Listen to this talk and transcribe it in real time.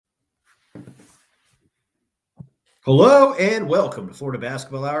Hello and welcome to Florida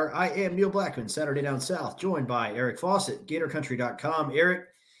Basketball Hour. I am Neil Blackman, Saturday Down South, joined by Eric Fawcett, GatorCountry.com. Eric,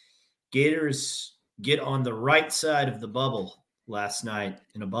 Gators get on the right side of the bubble last night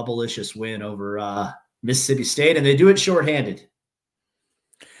in a bubblicious win over Mississippi State, and they do it shorthanded.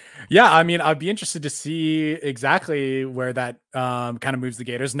 Yeah, I mean, I'd be interested to see exactly where that kind of moves the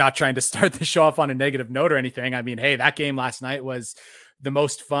Gators. Not trying to start the show off on a negative note or anything. I mean, hey, that game last night was the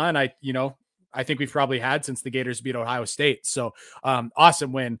most fun I think we've probably had since the Gators beat Ohio State. So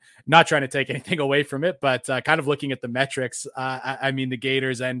awesome win. Not trying to take anything away from it, but kind of looking at the metrics. I mean, the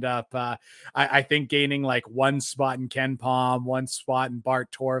Gators end up, I think, gaining like one spot in Ken Palm, one spot in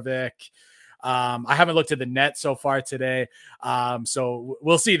Bart Torvik. I haven't looked at the net so far today. So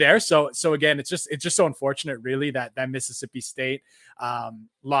we'll see there. So again, it's just so unfortunate really that Mississippi State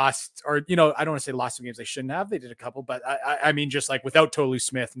lost, or, I don't want to say lost some games they shouldn't have. They did a couple, but I mean, just like without Tolu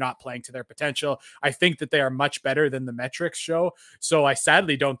Smith not playing to their potential, I think that they are much better than the metrics show. So I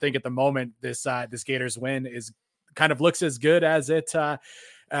sadly don't think at the moment this Gators win is kind of looks as good as it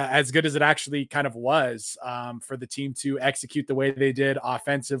actually kind of was, for the team to execute the way they did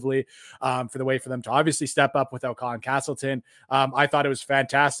offensively, for them to obviously step up without Colin Castleton. I thought it was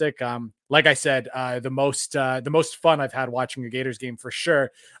fantastic. Like I said, the most fun I've had watching a Gators game for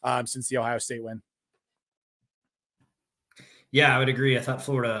sure, since the Ohio State win. Yeah, I would agree. I thought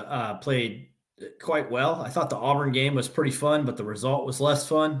Florida played quite well. I thought the Auburn game was pretty fun, but the result was less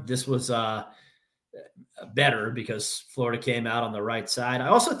fun. This was better because Florida came out on the right side. I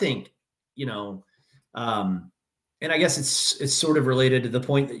also think, and I guess it's sort of related to the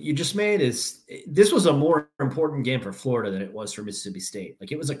point that you just made, is this was a more important game for Florida than it was for Mississippi State.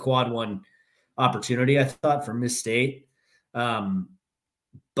 Like, it was a quad one opportunity, I thought, for Miss State. But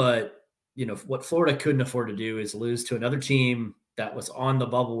what Florida couldn't afford to do is lose to another team that was on the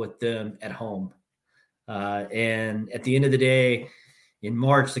bubble with them at home. And at the end of the day, in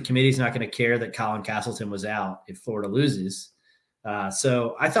March, the committee's not going to care that Colin Castleton was out if Florida loses.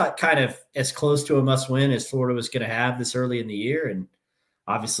 So I thought kind of as close to a must-win as Florida was going to have this early in the year. And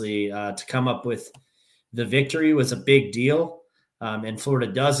obviously to come up with the victory was a big deal. And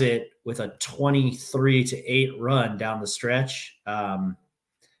Florida does it with a 23-8 run down the stretch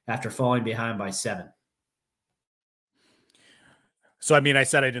after falling behind by 7. So, I mean, I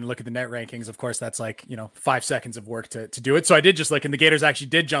said I didn't look at the net rankings. Of course, that's like, 5 seconds of work to do it. So I did just look, and the Gators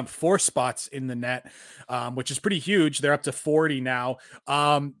actually did jump 4 spots in the net, which is pretty huge. They're up to 40 now.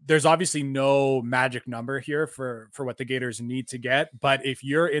 There's obviously no magic number here for what the Gators need to get. But if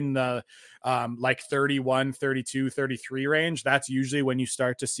you're in the like 31, 32, 33 range, that's usually when you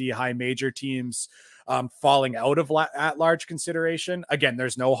start to see high major teams falling out of at-large consideration. Again,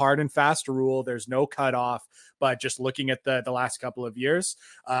 there's no hard and fast rule. There's no cutoff. But just looking at the last couple of years,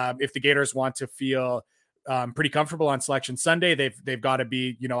 if the Gators want to feel pretty comfortable on Selection Sunday, they've got to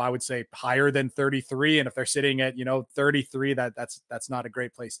be, I would say higher than 33. And if they're sitting at, 33, that's not a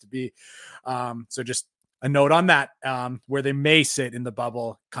great place to be. So just a note on that, where they may sit in the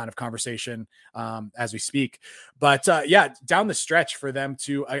bubble kind of conversation as we speak. But yeah, down the stretch for them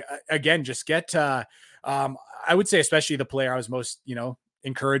to, again, just get, I would say, especially the player I was most,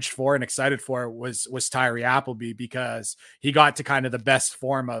 encouraged for and excited for was Tyree Appleby, because he got to kind of the best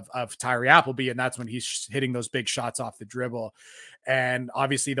form of Tyree Appleby, and that's when he's hitting those big shots off the dribble. And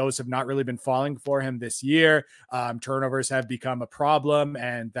obviously those have not really been falling for him this year. Turnovers have become a problem,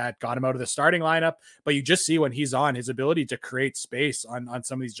 and that got him out of the starting lineup. But you just see when he's on, his ability to create space on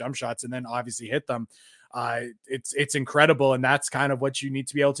some of these jump shots and then obviously hit them. It's incredible, and that's kind of what you need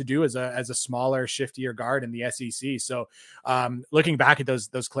to be able to do as a smaller, shiftier guard in the SEC. So, looking back at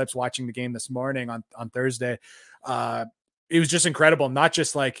those clips, watching the game this morning on Thursday, it was just incredible. Not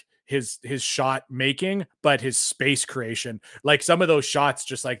just like his shot making, but his space creation. Like some of those shots,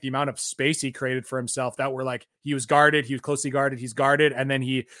 just like the amount of space he created for himself, that were like, he was guarded, he was closely guarded, he's guarded, and then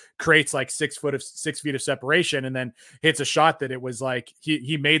he creates like 6 feet of separation, and then hits a shot that it was like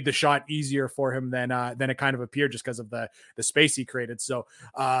he made the shot easier for him than it kind of appeared, just because of the space he created. So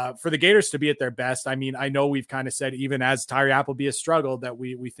for the Gators to be at their best, I mean, I know we've kind of said, even as Tyree Appleby has struggled, that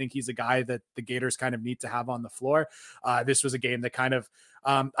we think he's a guy that the Gators kind of need to have on the floor. This was a game that kind of,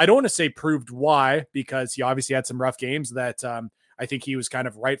 I don't want to say proved why, because he obviously had some rough games that I think he was kind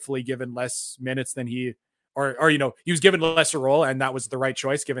of rightfully given less minutes than he was given lesser role, and that was the right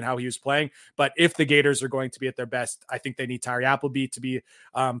choice given how he was playing. But if the Gators are going to be at their best, I think they need Tyree Appleby to be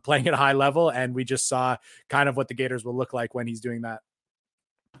playing at a high level, and we just saw kind of what the Gators will look like when he's doing that.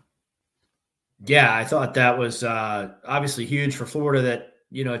 Yeah, I thought that was obviously huge for Florida. That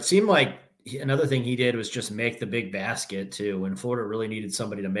it seemed like another thing he did was just make the big basket too. When Florida really needed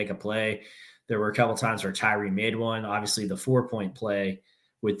somebody to make a play, there were a couple times where Tyree made one. Obviously, the 4-point play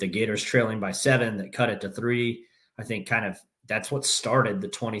with the Gators trailing by 7 that cut it to 3. I think kind of that's what started the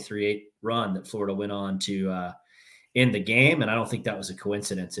 23-8 run that Florida went on to end the game. And I don't think that was a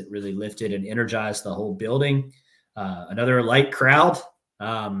coincidence. It really lifted and energized the whole building. Another light crowd,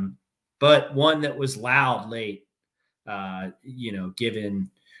 but one that was loud late, given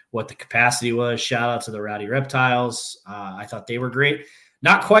what the capacity was. Shout out to the Rowdy Reptiles. I thought they were great.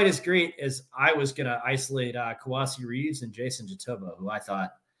 Not quite as great as I was going to isolate Kawasi Reeves and Jason Jatobo, who I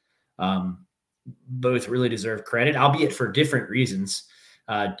thought both really deserve credit, albeit for different reasons.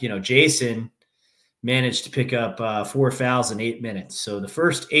 Jason managed to pick up 4 fouls in 8 minutes. So the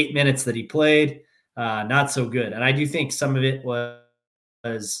first 8 minutes that he played, not so good. And I do think some of it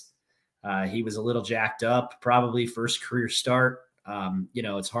was he was a little jacked up, probably first career start.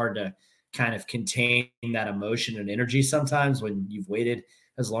 It's hard to kind of contain that emotion and energy sometimes when you've waited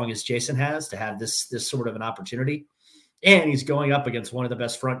as long as Jason has to have this sort of an opportunity. And he's going up against one of the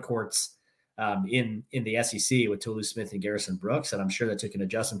best front courts in the SEC with Tolu Smith and Garrison Brooks. And I'm sure that took an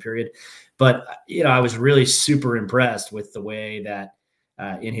adjustment period. But, I was really super impressed with the way that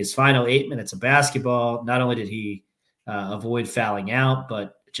in his final 8 minutes of basketball, not only did he avoid fouling out,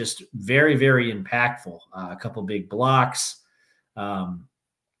 but just very, very impactful. A couple big blocks.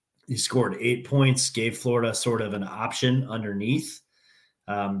 He scored 8 points, gave Florida sort of an option underneath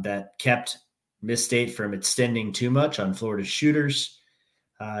that kept Miss State from extending too much on Florida's shooters.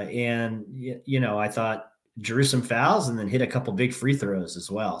 I thought drew some fouls and then hit a couple big free throws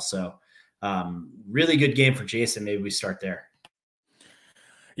as well. So really good game for Jason. Maybe we start there.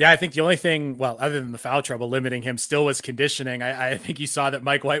 Yeah, I think the only thing, well, other than the foul trouble limiting him, still was conditioning. I think you saw that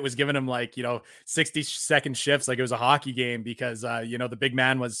Mike White was giving him 60-second shifts like it was a hockey game because the big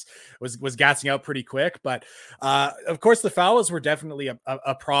man was gassing out pretty quick. But of course, the fouls were definitely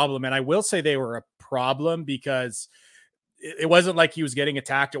a problem, and I will say they were a problem because it wasn't like he was getting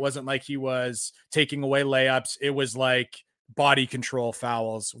attacked. It wasn't like he was taking away layups. It was like body control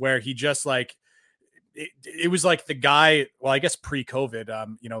fouls where he just it was like the guy, well, I guess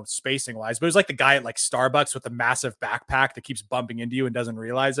pre-COVID, spacing wise, but it was like the guy at Starbucks with a massive backpack that keeps bumping into you and doesn't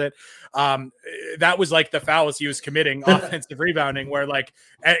realize it. That was like the fouls he was committing, offensive rebounding, where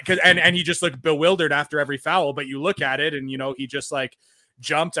and he just looked bewildered after every foul, but you look at it and, he just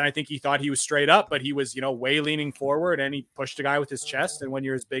jumped, and I think he thought he was straight up, but he was, way leaning forward, and he pushed a guy with his chest. And when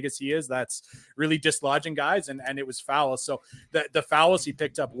you're as big as he is, that's really dislodging guys. And it was fouls. So the fouls he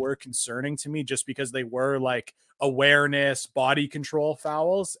picked up were concerning to me just because they were awareness, body control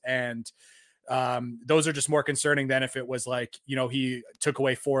fouls. And those are just more concerning than if it was he took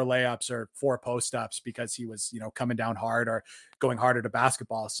away 4 layups or 4 post-ups because he was, coming down hard or going harder to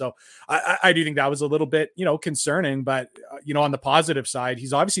basketball. So I do think that was a little bit, concerning, but on the positive side,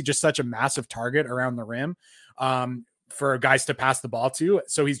 he's obviously just such a massive target around the rim. For guys to pass the ball to.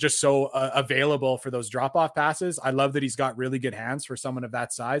 So he's just so available for those drop-off passes. I love that he's got really good hands for someone of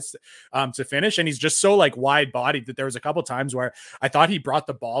that size to finish. And he's just so wide-bodied that there was a couple times where I thought he brought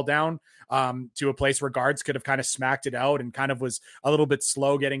the ball down to a place where guards could have kind of smacked it out and kind of was a little bit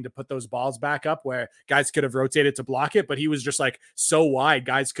slow getting to put those balls back up where guys could have rotated to block it. But he was just so wide,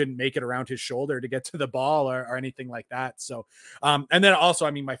 guys couldn't make it around his shoulder to get to the ball or anything like that. So, and then also,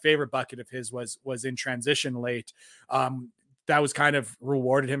 my favorite bucket of his was in transition late. That was kind of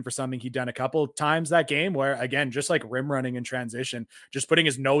rewarded him for something he'd done a couple of times that game where, again, just rim running in transition, just putting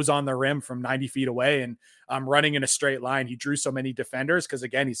his nose on the rim from 90 feet away and running in a straight line. He drew so many defenders because,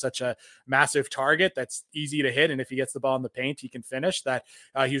 again, he's such a massive target that's easy to hit. And if he gets the ball in the paint, he can finish that.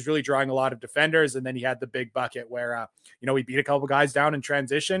 He was really drawing a lot of defenders. And then he had the big bucket where, he beat a couple guys down in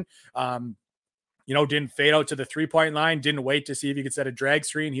transition. Didn't fade out to the 3-point line, didn't wait to see if he could set a drag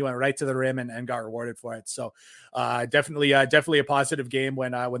screen. He went right to the rim and got rewarded for it. So definitely a positive game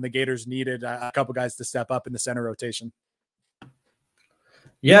when the Gators needed a couple guys to step up in the center rotation.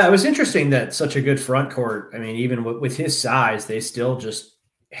 Yeah, it was interesting that such a good front court. Even with his size, they still just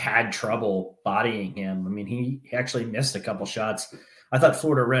had trouble bodying him. He actually missed a couple shots. I thought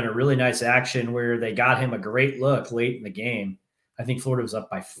Florida ran a really nice action where they got him a great look late in the game. I think Florida was up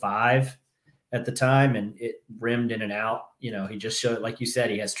by 5 at the time, and it rimmed in and out. He just showed, like you said,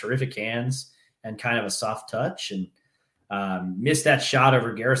 he has terrific hands and kind of a soft touch, and missed that shot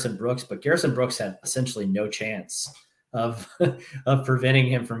over Garrison Brooks, but Garrison Brooks had essentially no chance of preventing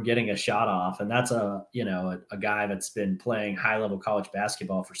him from getting a shot off. And that's a guy that's been playing high level college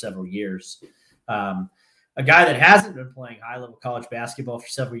basketball for several years. A guy that hasn't been playing high level college basketball for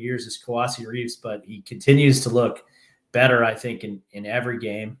several years is Kawasi Reeves, but he continues to look better, I think, in every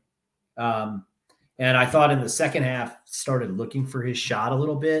game. And I thought in the second half started looking for his shot a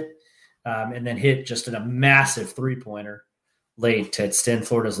little bit, and then hit just a massive 3-pointer late to extend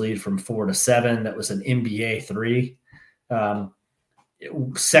Florida's lead from 4-7. That was an NBA 3.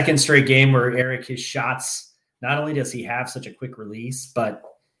 Second straight game where Eric, his shots, not only does he have such a quick release, but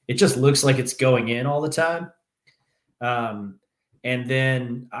it just looks like it's going in all the time. And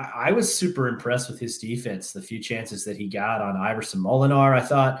then I was super impressed with his defense, the few chances that he got on Iverson Molinar. I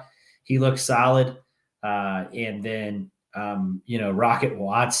thought he looked solid. And then, Rocket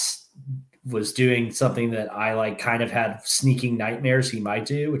Watts was doing something that I kind of had sneaking nightmares he might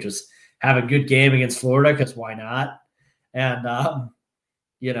do, which was have a good game against Florida, because why not? And,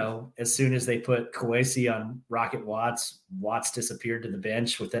 as soon as they put Kwesi on Rocket Watts, Watts disappeared to the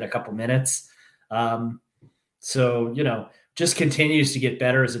bench within a couple minutes. Just continues to get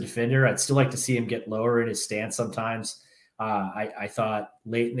better as a defender. I'd still like to see him get lower in his stance sometimes. I thought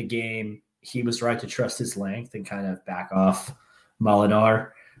late in the game, he was right to trust his length and kind of back off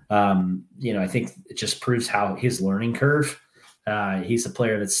Molinar. I think it just proves how his learning curve. He's a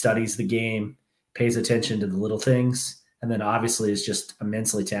player that studies the game, pays attention to the little things, and then obviously is just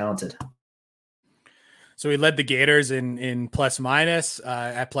immensely talented. So he led the Gators in plus minus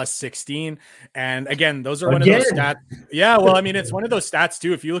at plus 16. And again, those are one of those stats. Yeah. Well, I mean, it's one of those stats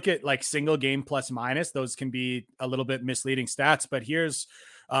too. If you look at single game plus minus, those can be a little bit misleading stats, but here's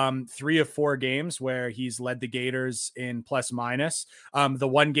 3 of 4 games where he's led the Gators in plus minus. The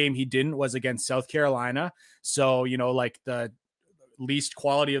one game he didn't was against South Carolina. So, the least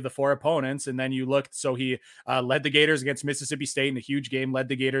quality of the 4 opponents. And then you looked, so he led the Gators against Mississippi State in a huge game, led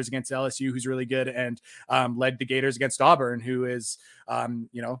the Gators against LSU, who's really good, and led the Gators against Auburn, who is,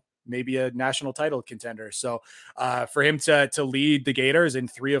 maybe a national title contender. So for him to lead the Gators in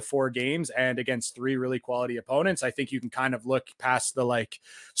 3 of 4 games and against 3 really quality opponents, I think you can kind of look past the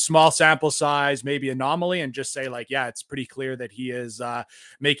small sample size, maybe anomaly, and just say yeah, it's pretty clear that he is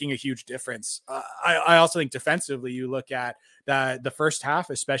making a huge difference. I also think defensively, you look at the first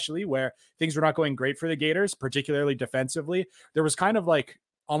half, especially where things were not going great for the Gators, particularly defensively. There was kind of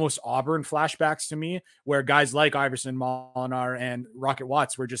almost Auburn flashbacks to me, where guys like Iverson Molinar and Rocket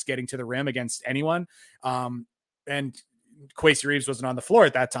Watts were just getting to the rim against anyone. And Kwesi Reeves wasn't on the floor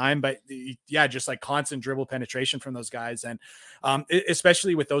at that time, but yeah, just constant dribble penetration from those guys. And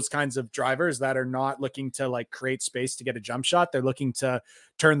especially with those kinds of drivers that are not looking to create space to get a jump shot, they're looking to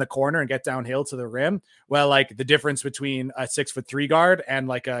turn the corner and get downhill to the rim. Well, the difference between a 6'3" guard and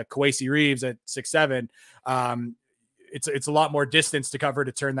a Kwesi Reeves at 6'7", it's a lot more distance to cover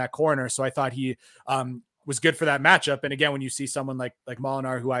to turn that corner. So I thought he was good for that matchup. And again, when you see someone like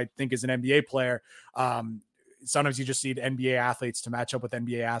Molinar, who I think is an NBA player, sometimes you just need NBA athletes to match up with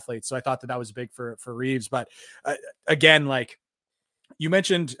NBA athletes. So I thought that was big for Reeves. But again, you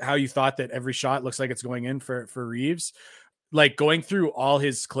mentioned how you thought that every shot looks like it's going in for Reeves. Going through all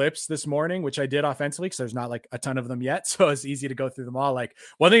his clips this morning, which I did offensively, because there's not a ton of them yet, so it's easy to go through them all.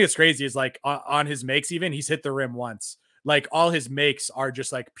 One thing that's crazy is on his makes, even he's hit the rim once. All his makes are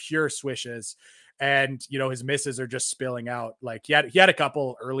just pure swishes, and his misses are just spilling out. He had a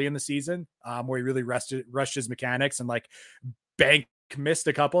couple early in the season where he really rushed his mechanics and banked missed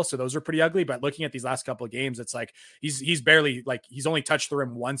a couple, so those are pretty ugly. But looking at these last couple of games, it's he's barely he's only touched the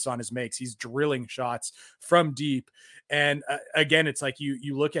rim once on his makes. He's drilling shots from deep. And again, it's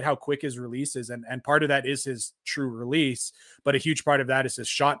you look at how quick his release is, and part of that is his true release, but a huge part of that is his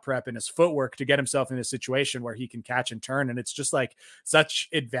shot prep and his footwork to get himself in a situation where he can catch and turn. And it's just such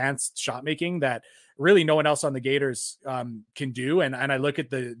advanced shot making that really no one else on the Gators can do. And I look at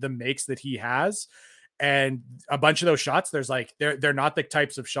the makes that he has, and a bunch of those shots, they're not the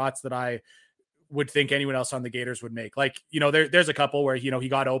types of shots that I would think anyone else on the Gators would make. There's a couple where, he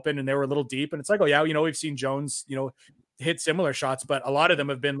got open and they were a little deep, and it's oh yeah, we've seen Jones, hit similar shots, but a lot of them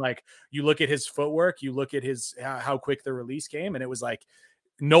have been you look at his footwork, you look at his, how quick the release came, and it was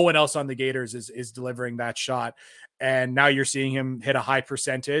no one else on the Gators is delivering that shot. And now you're seeing him hit a high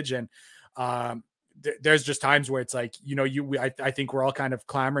percentage. And there's just times where it's I think we're all kind of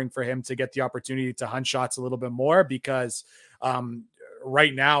clamoring for him to get the opportunity to hunt shots a little bit more, because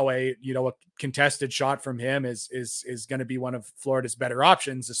right now a contested shot from him is going to be one of Florida's better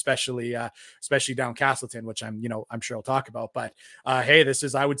options, especially down Castleton, which I'm sure I'll talk about. But hey, this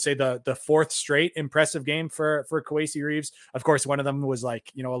is, I would say, the 4th straight impressive game for Kwesi Reeves. Of course, one of them was a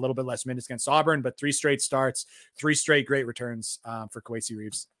little bit less minutes against Auburn, but 3 straight starts, 3 straight great returns for Kwesi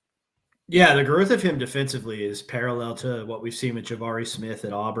Reeves. Yeah, the growth of him defensively is parallel to what we've seen with Jabari Smith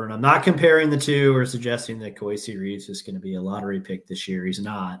at Auburn. I'm not comparing the two or suggesting that Kwesi Reeves is going to be a lottery pick this year. He's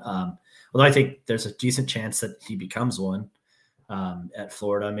not. Although I think there's a decent chance that he becomes one. at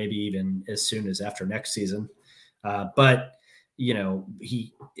Florida, maybe even as soon as after next season. But,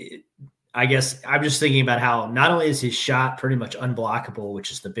 I guess I'm just thinking about how not only is his shot pretty much unblockable,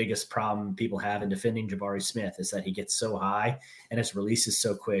 which is the biggest problem people have in defending Jabari Smith, is that he gets so high and his release is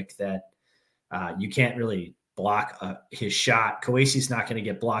so quick that you can't really block his shot. Kawasi's not going to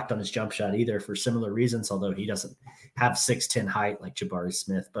get blocked on his jump shot either for similar reasons, although he doesn't have 6'10" height like Jabari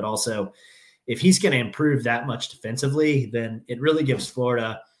Smith. But also, if he's going to improve that much defensively, then it really gives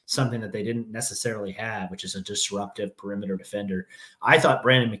Florida something that they didn't necessarily have, which is a disruptive perimeter defender. I thought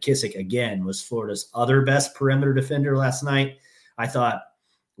Brandon McKissick, again, was Florida's other best perimeter defender last night. I thought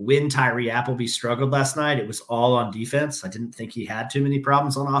when Tyree Appleby struggled last night, it was all on defense. I didn't think he had too many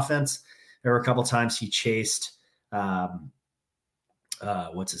problems on offense. There were a couple times he chased,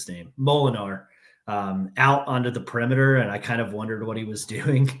 what's his name? Molinar out onto the perimeter, and I kind of wondered what he was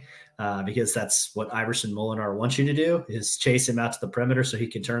doing. Because that's what Iverson Molinar wants you to do, is chase him out to the perimeter so he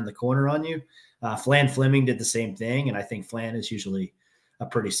can turn the corner on you. Flan Fleming did the same thing, and I think Flan is usually a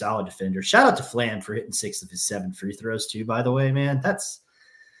pretty solid defender. Shout out to Flan for hitting 6 of his 7 free throws too, by the way, man. That's,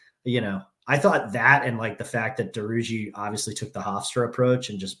 I thought that, and like the fact that Derugi obviously took the Hofstra approach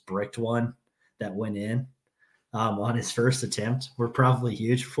and just bricked one that went in on his first attempt were probably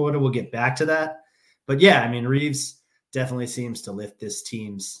huge for Florida. We'll get back to that. But yeah, I mean, Reeves definitely seems to lift this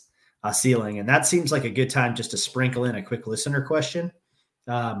team's ceiling. And that seems like a good time just to sprinkle in a quick listener question,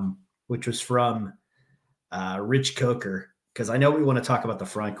 which was from Rich Coker, because I know we want to talk about the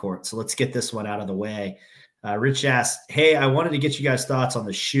front court. So let's get this one out of the way. Rich asked, hey, I wanted to get you guys' thoughts on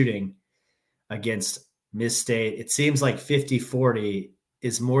the shooting against Miss State. It seems like 50-40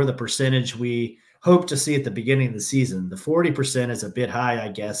 is more the percentage we hope to see at the beginning of the season. The 40% is a bit high, I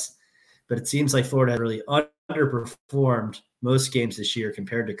guess, but it seems like Florida really underperformed most games this year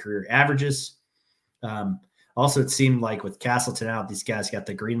compared to career averages. Also, it seemed like with Castleton out, these guys got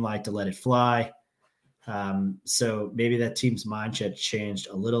the green light to let it fly. So maybe that team's mindset changed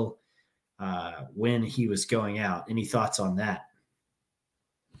a little when he was going out. Any thoughts on that?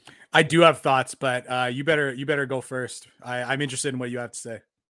 I do have thoughts, but you better go first. I'm interested in what you have to say.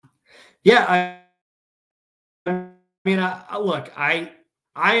 Yeah, I mean, look, I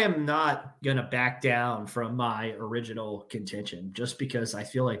am not going to back down from my original contention just because I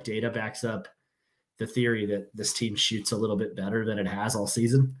feel like data backs up the theory that this team shoots a little bit better than it has all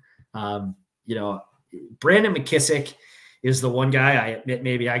season. Brandon McKissick is the one guy I admit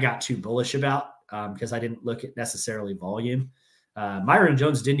maybe I got too bullish about because I didn't look at necessarily volume. Myron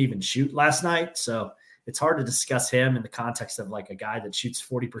Jones didn't even shoot last night, so it's hard to discuss him in the context of like a guy that shoots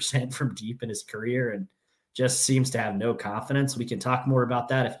 40% from deep in his career and just seems to have no confidence. We can talk more about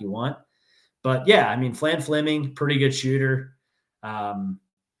that if you want. But yeah, I mean, Flan Fleming, pretty good shooter.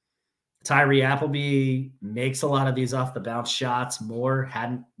 Tyree Appleby makes a lot of these off the bounce shots more.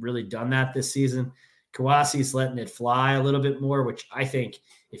 Hadn't really done that this season. Kawasi's letting it fly a little bit more, which I think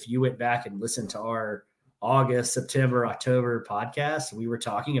if you went back and listened to our August, September, October podcast, we were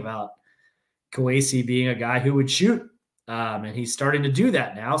talking about Kawasi being a guy who would shoot. And he's starting to do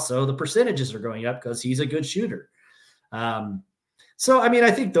that now. So the percentages are going up because he's a good shooter. So, I mean,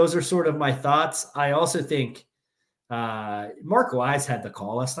 I think those are sort of my thoughts. I also think Mark Wise had the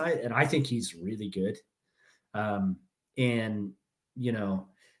call last night, and I think he's really good.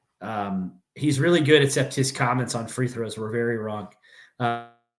 He's really good, except his comments on free throws were very wrong.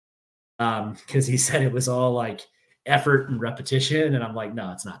 Because he said it was all like effort and repetition. And I'm like,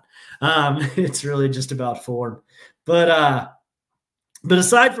 no, it's not. It's really just about form. But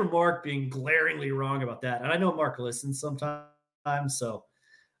aside from Mark being glaringly wrong about that, and I know Mark listens sometimes, so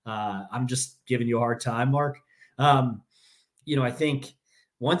I'm just giving you a hard time, Mark. I think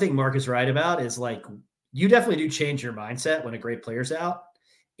one thing Mark is right about is like, you definitely do change your mindset when a great player's out.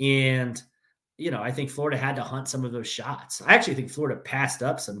 And, I think Florida had to hunt some of those shots. I actually think Florida passed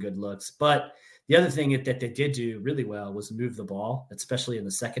up some good looks, but the other thing that they did do really well was move the ball, especially in the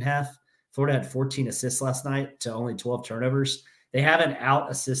second half. Florida had 14 assists last night to only 12 turnovers. They haven't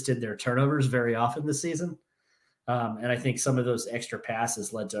out-assisted their turnovers very often this season. And I think some of those extra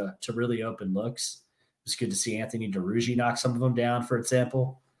passes led to really open looks. It was good to see Anthony Derugi knock some of them down, for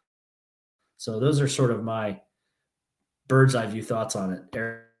example. So those are sort of my bird's eye view thoughts on it,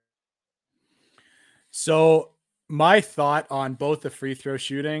 Eric. So my thought on both the free throw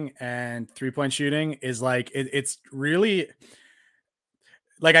shooting and 3-point shooting is like, it's really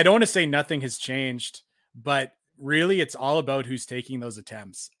like, I don't want to say nothing has changed, but really it's all about who's taking those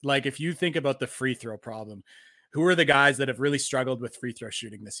attempts. Like if you think about the free throw problem, who are the guys that have really struggled with free throw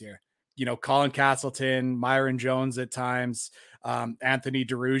shooting this year? Colin Castleton, Myron Jones at times, Anthony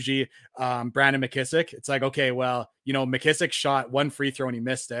DeRuggi, Brandon McKissick. It's like, okay, well, McKissick shot one free throw and he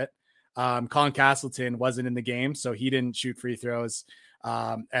missed it. Colin Castleton wasn't in the game, so he didn't shoot free throws.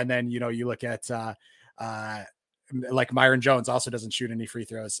 And then, you look at like Myron Jones also doesn't shoot any free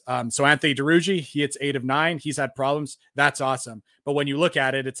throws. So Anthony DeRuggi, he hits 8 of 9. He's had problems. That's awesome. But when you look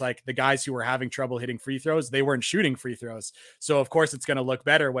at it, it's like the guys who were having trouble hitting free throws, they weren't shooting free throws. So of course it's going to look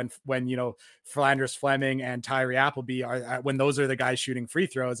better when Flanders Fleming and Tyree Appleby are, when those are the guys shooting free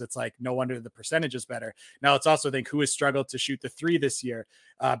throws. It's like, no wonder the percentage is better. Now let's also think who has struggled to shoot the 3 this year.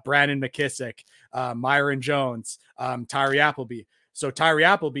 Brandon McKissick, Myron Jones, Tyree Appleby. So Tyree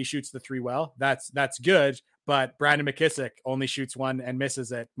Appleby shoots the 3 well. That's good. But Brandon McKissick only shoots 1 and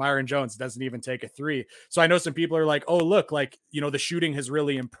misses it. Myron Jones doesn't even take a 3. So I know some people are like, oh, look, like, the shooting has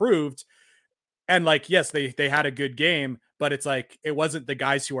really improved. And like, yes, they had a good game, but it's like, it wasn't the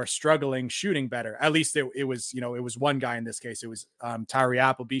guys who are struggling shooting better. At least it was, it was one guy in this case. It was Tyree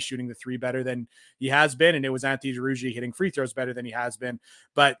Appleby shooting the 3 better than he has been. And it was Anthony DeRuggi hitting free throws better than he has been.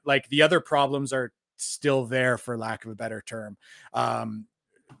 But like the other problems are still there, for lack of a better term.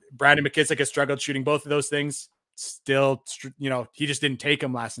 Brandon McKissick has struggled shooting both of those things. Still, he just didn't take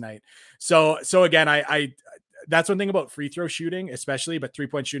them last night. So again, I that's one thing about free throw shooting, especially, but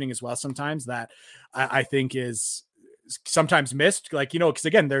 3-point shooting as well. Sometimes that I think is sometimes missed, like, because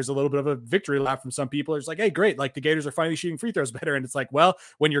again, there's a little bit of a victory lap from some people. It's like, hey, great, like the Gators are finally shooting free throws better. And it's like, well,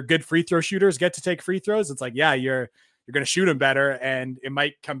 when your good free throw shooters get to take free throws, it's like, yeah, you're going to shoot them better. And it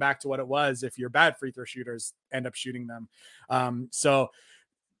might come back to what it was if your bad free throw shooters end up shooting them.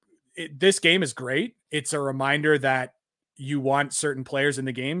 This game is great. It's a reminder that you want certain players in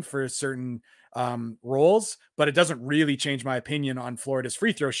the game for certain roles, but it doesn't really change my opinion on Florida's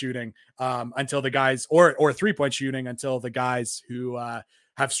free throw shooting until the guys or 3-point shooting until the guys who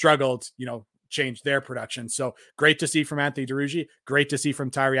have struggled, change their production. So great to see from Anthony DeRuggi, great to see from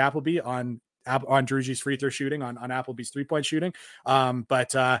Tyree Appleby on DeRuggi's free throw shooting, on Appleby's 3-point shooting.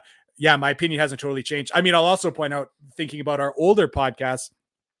 Yeah, my opinion hasn't totally changed. I mean, I'll also point out, thinking about our older podcasts,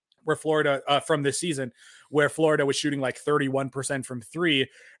 where Florida from this season, where Florida was shooting like 31% from 3,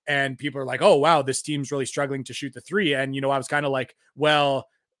 and people are like, oh, wow, this team's really struggling to shoot the 3. And, I was kind of like, well,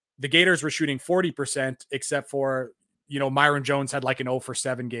 the Gators were shooting 40%, except for, Myron Jones had like an 0 for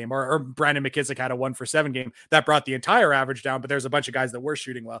 7 game, or Brandon McKissick had a 1 for 7 game. That brought the entire average down, but there's a bunch of guys that were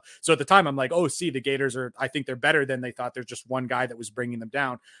shooting well. So at the time I'm like, oh, see, the Gators I think they're better than they thought. There's just one guy that was bringing them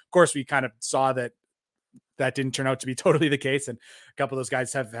down. Of course, we kind of saw that didn't turn out to be totally the case. And a couple of those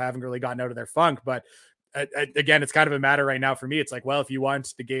guys haven't really gotten out of their funk. But again, it's kind of a matter right now for me. It's like, well, if you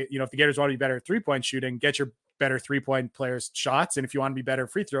want if the Gators want to be better at 3-point shooting, get your better 3-point players shots. And if you want to be better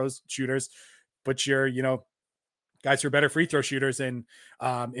free throws shooters, put your, guys who are better free throw shooters in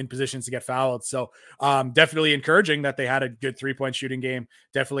positions to get fouled. So definitely encouraging that they had a good 3-point shooting game,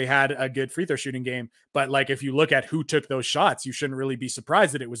 definitely had a good free throw shooting game. But like, if you look at who took those shots, you shouldn't really be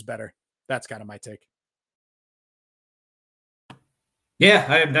surprised that it was better. That's kind of my take.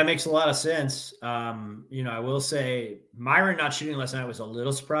 Yeah, that makes a lot of sense. I will say Myron not shooting last night was a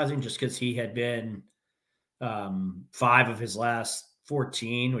little surprising, just because he had been 5 of his last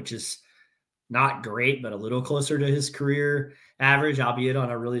 14, which is not great, but a little closer to his career average, albeit on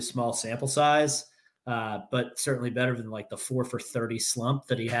a really small sample size, but certainly better than like the 4 for 30 slump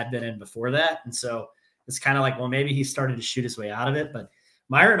that he had been in before that. And so it's kind of like, well, maybe he started to shoot his way out of it, but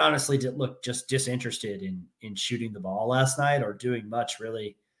Myron honestly did look just disinterested in shooting the ball last night, or doing much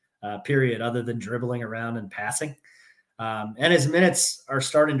really, period, other than dribbling around and passing. And his minutes are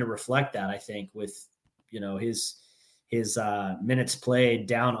starting to reflect that, I think, with, his minutes played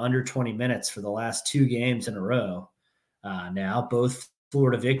down under 20 minutes for the last 2 games in a row. Now, both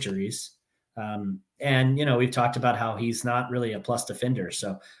Florida victories. And, we've talked about how he's not really a plus defender.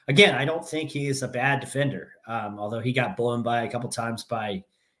 So again, I don't think he is a bad defender. Although he got blown by a couple times by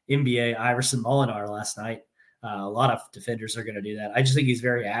NBA Iverson Molinar last night. A lot of defenders are going to do that. I just think he's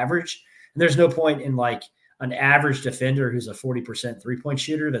very average. And there's no point in like an average defender who's a 40% 3-point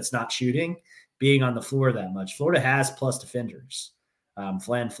shooter that's not shooting being on the floor that much. Florida has plus defenders.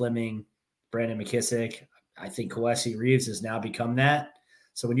 Flan Fleming, Brandon McKissick. I think Kawesi Reeves has now become that.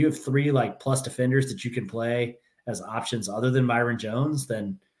 So when you have 3 like plus defenders that you can play as options other than Myron Jones,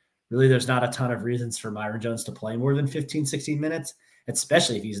 then really there's not a ton of reasons for Myron Jones to play more than 15, 16 minutes,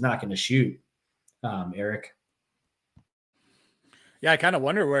 especially if he's not going to shoot. Eric. Yeah, I kind of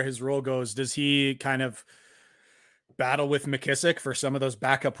wonder where his role goes. Does he kind of battle with McKissic for some of those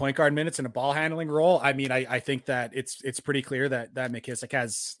backup point guard minutes in a ball handling role. I mean, I think that it's pretty clear that McKissic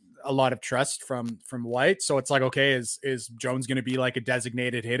has a lot of trust from White. So it's like, okay, is Jones going to be like a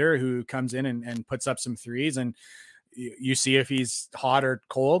designated hitter who comes in and puts up some threes, and you see if he's hot or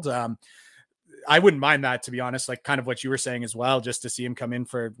cold. I wouldn't mind that, to be honest, like kind of what you were saying as well, just to see him come in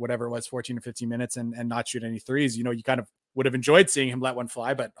for whatever it was, 14 or 15 minutes and not shoot any threes. You know, you kind of would have enjoyed seeing him let one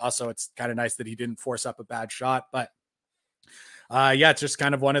fly, but also it's kind of nice that he didn't force up a bad shot. But yeah, it's just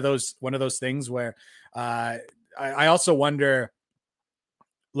kind of one of those things where I also wonder,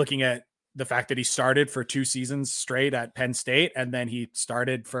 looking at the fact that he started for 2 seasons straight at Penn State, and then he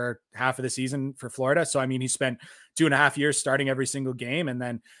started for half of the season for Florida. So, I mean, he spent 2.5 years starting every single game and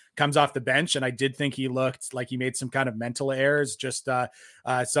then comes off the bench. And I did think he looked like he made some kind of mental errors, just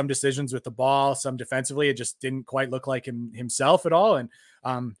some decisions with the ball, some defensively. It just didn't quite look like himself at all. And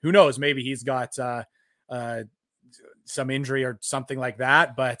who knows, maybe he's got some injury or something like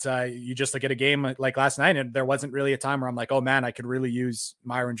that. But you just look at a game like last night, and there wasn't really a time where I'm like, oh man, I could really use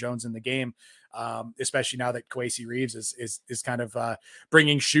Myron Jones in the game. Especially now that Kwesi Reeves is kind of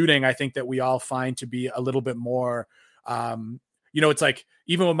bringing shooting. I think that we all find to be a little bit more, it's like,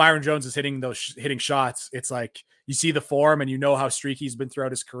 even when Myron Jones is hitting shots, it's like you see the form and you know how streaky he's been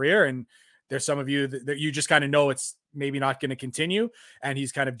throughout his career. And there's some of you that you just kind of know it's maybe not going to continue, and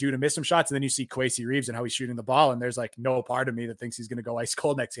he's kind of due to miss some shots. And then you see Kwesi Reeves and how he's shooting the ball, and there's like no part of me that thinks he's going to go ice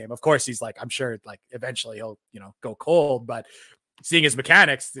cold next game. Of course, he's like, I'm sure like eventually he'll, go cold, but seeing his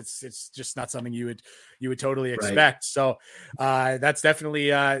mechanics, it's just not something you would totally expect. Right. So that's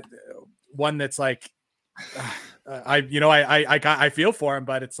definitely one that's like, I feel for him,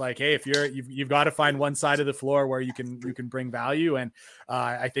 but it's like, hey, if you've got to find one side of the floor where you can bring value. And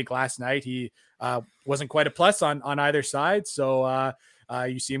I think last night he wasn't quite a plus on either side. So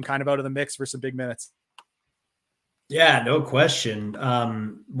you see him kind of out of the mix for some big minutes. Yeah, no question.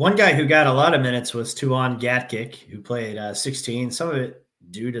 One guy who got a lot of minutes was Tuan Gatkick, who played 16. Some of it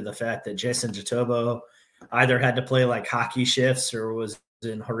due to the fact that Jason Jatobo either had to play like hockey shifts or was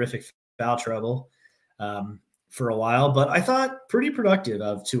in horrific foul trouble for a while. But I thought pretty productive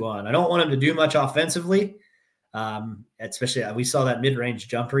of Tuan. I don't want him to do much offensively, especially we saw that mid-range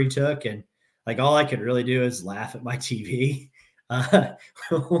jumper he took, and like all I could really do is laugh at my TV.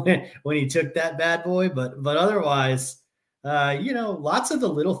 When he took that bad boy, but otherwise, lots of the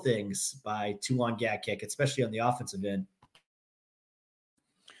little things by Tuan Gatkick, especially on the offensive end.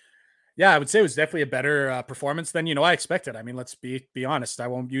 Yeah, I would say it was definitely a better performance than, I expected. I mean, let's be honest. I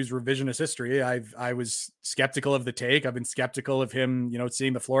won't use revisionist history. I was skeptical of the take. I've been skeptical of him,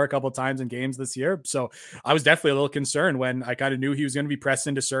 seeing the floor a couple of times in games this year. So I was definitely a little concerned when I kind of knew he was going to be pressed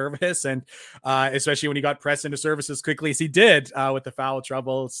into service, and especially when he got pressed into service as quickly as he did with the foul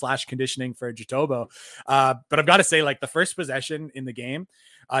trouble / conditioning for Jatobo. But I've got to say, like the first possession in the game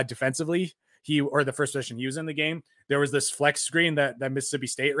defensively, the first possession he was in the game, there was this flex screen that Mississippi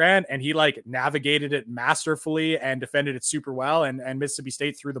State ran, and he like navigated it masterfully and defended it super well. And Mississippi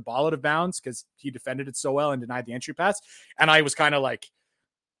State threw the ball out of bounds because he defended it so well and denied the entry pass. And I was kind of like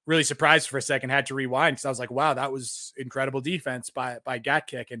really surprised for a second, had to rewind because I was like, wow, that was incredible defense by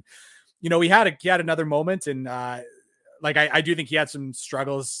Gatkick. And, he had another moment, and I do think he had some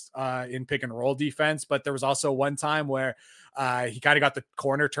struggles in pick and roll defense, but there was also one time where he kind of got the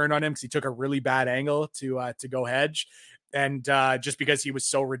corner turned on him because he took a really bad angle to go hedge. And just because he was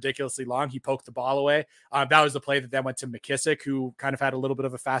so ridiculously long, he poked the ball away. That was the play that then went to McKissic, who kind of had a little bit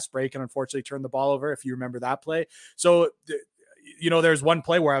of a fast break and unfortunately turned the ball over, if you remember that play. So, there's one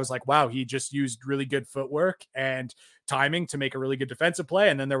play where I was like, wow, he just used really good footwork and timing to make a really good defensive play.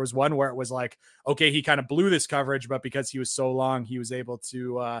 And then there was one where it was like, okay, he kind of blew this coverage, but because he was so long, he was able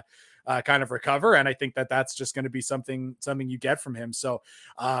to kind of recover. And I think that that's just going to be something you get from him. So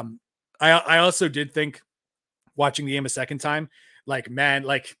I also did think, watching the game a second time, like, man,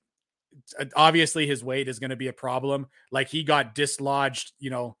 like obviously his weight is going to be a problem. Like he got dislodged,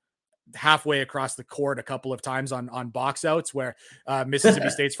 halfway across the court a couple of times on box outs where Mississippi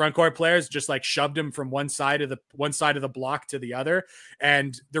State's front court players just like shoved him from one side of the block to the other.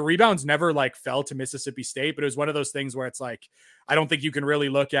 And the rebounds never like fell to Mississippi State, but it was one of those things where it's like, I don't think you can really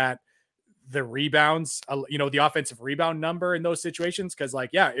look at the rebounds, the offensive rebound number in those situations. Cause like,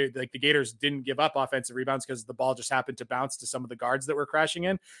 yeah, like the Gators didn't give up offensive rebounds because the ball just happened to bounce to some of the guards that were crashing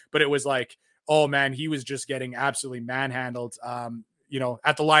in, but it was like, oh man, he was just getting absolutely manhandled.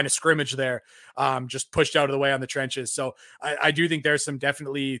 At the line of scrimmage there, just pushed out of the way on the trenches. So I do think there's some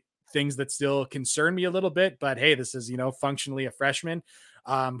definitely things that still concern me a little bit, but hey, this is, functionally a freshman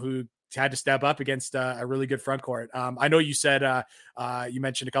who had to step up against a really good front court. I know you said you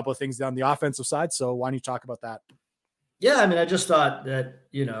mentioned a couple of things on the offensive side. So why don't you talk about that? Yeah, I mean, I just thought that,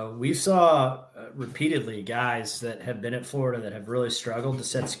 we saw repeatedly guys that have been at Florida that have really struggled to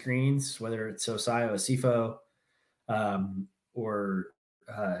set screens, whether it's Osai Osifo, or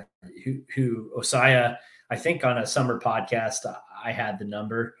who Osaya, I think on a summer podcast, I had the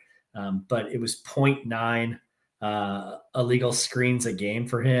number, but it was 0.9 illegal screens a game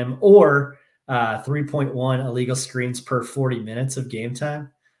for him, or 3.1 illegal screens per 40 minutes of game time.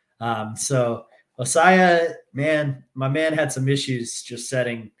 So Osaya, man, my man had some issues just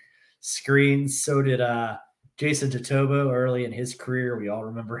setting screens. So did Jason Jatobo early in his career. We all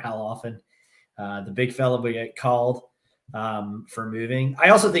remember how often the big fella would get called for moving. I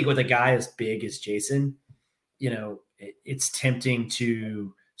also think with a guy as big as Jason, it's tempting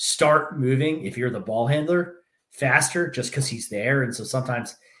to start moving if you're the ball handler faster just because he's there. And so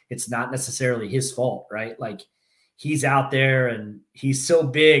sometimes it's not necessarily his fault, right? Like he's out there and he's so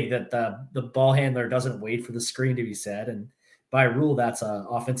big that the ball handler doesn't wait for the screen to be set. And by rule, that's an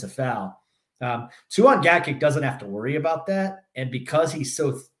offensive foul. Tuan Gatkik doesn't have to worry about that. And because he's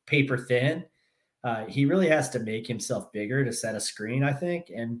so paper thin, he really has to make himself bigger to set a screen, I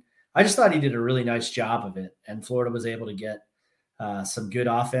think. And I just thought he did a really nice job of it. And Florida was able to get some good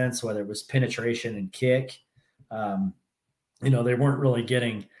offense, whether it was penetration and kick. They weren't really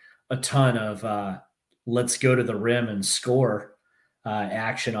getting a ton of let's go to the rim and score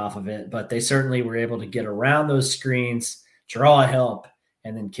action off of it. But they certainly were able to get around those screens, draw a help,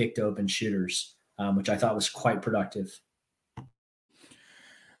 and then kicked open shooters, which I thought was quite productive.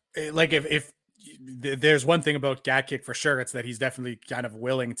 Like if there's one thing about Gatkik for sure, it's that he's definitely kind of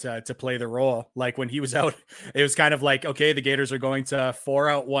willing to play the role. Like when he was out, it was kind of like, okay, the Gators are going to 4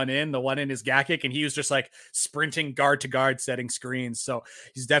 out, 1 in. The 1 in is Gatkik, and he was just like sprinting guard to guard, setting screens. So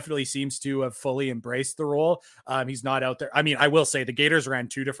he's definitely seems to have fully embraced the role. He's not out there. I mean, I will say the Gators ran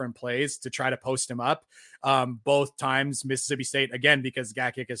 2 different plays to try to post him up. Both times Mississippi State, again, because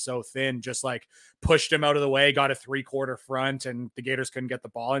Gatkik is so thin, just like pushed him out of the way, got a 3-quarter front, and the Gators couldn't get the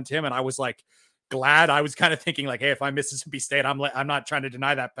ball into him. And I was like, glad. I was kind of thinking like, hey, if I'm Mississippi State, I'm not trying to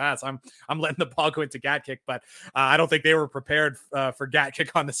deny that pass. I'm letting the ball go into Gatkik, but I don't think they were prepared for Gatkik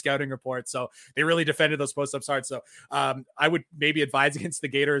on the scouting report. So they really defended those post-ups hard. So I would maybe advise against the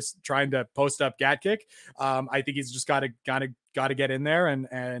Gators trying to post up Gatkik. I think he's just got to get in there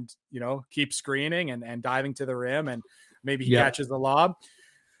and keep screening and diving to the rim, and maybe he catches the lob.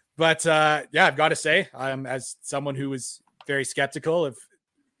 But I've got to say, as someone who is very skeptical of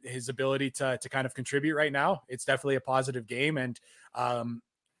his ability to kind of contribute right now, it's definitely a positive game. And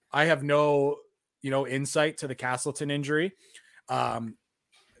I have no, insight to the Castleton injury.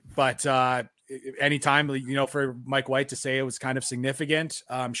 But anytime, for Mike White to say it was kind of significant,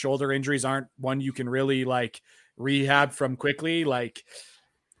 shoulder injuries aren't one you can really like rehab from quickly. Like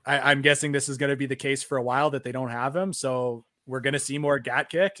I'm guessing this is going to be the case for a while that they don't have him. So we're going to see more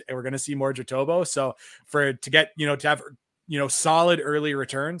Gatkik and we're going to see more Jatobo. So to get, to have, solid early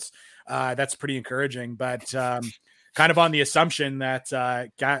returns, that's pretty encouraging, but kind of on the assumption that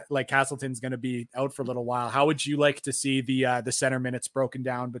Castleton's going to be out for a little while. How would you like to see the center minutes broken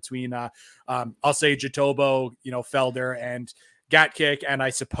down between I'll say Jatobo, Felder and Gatkik, and I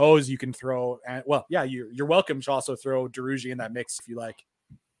suppose you can throw, you're welcome to also throw Derugi in that mix if you like.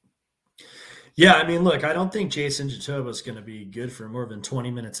 Yeah, I mean, look, I don't think Jason Jatobo is going to be good for more than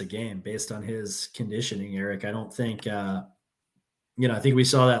 20 minutes a game based on his conditioning, Eric. I don't think I think we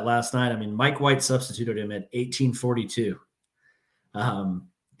saw that last night. I mean, Mike White substituted him at 18:42.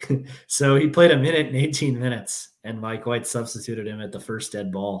 So he played 1 minute and 18 minutes, and Mike White substituted him at the first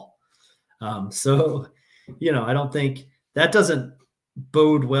dead ball. I don't think that doesn't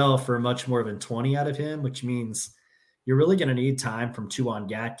bode well for much more than 20 out of him, which means you're really going to need time from Tuan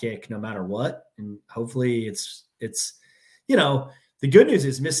Gatkik no matter what. And hopefully it's the good news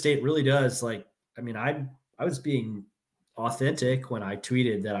is Miss State really does I was being authentic when I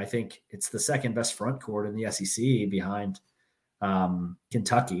tweeted that I think it's the second best front court in the SEC behind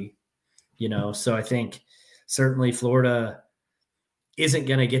Kentucky, so I think certainly Florida isn't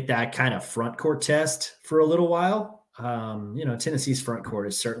going to get that kind of front court test for a little while. Tennessee's front court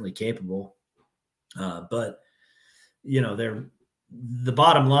is certainly capable, but the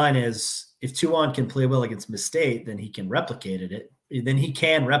bottom line is if Tuan can play well against Miss State, then he can replicate it.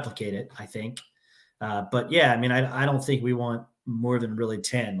 I think. But yeah, I mean, I don't think we want more than really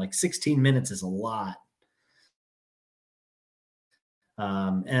 10. Like 16 minutes is a lot.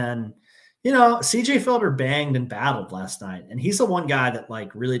 CJ Felder banged and battled last night, and he's the one guy that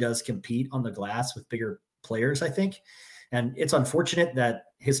really does compete on the glass with bigger players, I think. And it's unfortunate that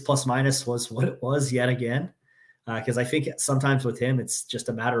his plus minus was what it was yet again, because I think sometimes with him, it's just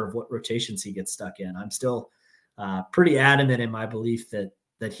a matter of what rotations he gets stuck in. I'm still pretty adamant in my belief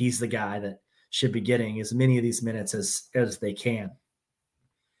that he's the guy that should be getting as many of these minutes as they can.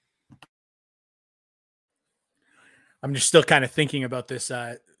 I'm just still kind of thinking about this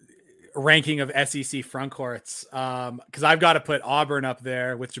ranking of SEC front courts because I've got to put Auburn up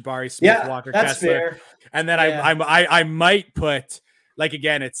there with Jabari Smith, Walker Kessler, fair. And then I might put, like,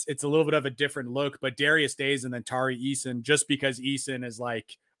 again, it's a little bit of a different look, but Darius Days and then Tari Eason, just because Eason is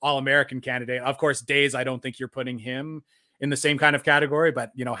like All-American candidate. Of course, Days, I don't think you're putting him in the same kind of category,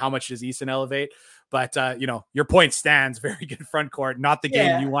 but how much does Eason elevate? But your point stands. Very good front court, not the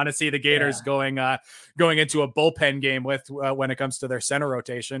game you want to see the Gators going into a bullpen game with when it comes to their center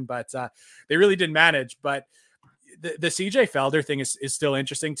rotation. But they really didn't manage. But the CJ Felder thing is still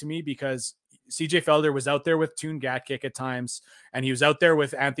interesting to me because CJ Felder was out there with Toon Gatkick at times, and he was out there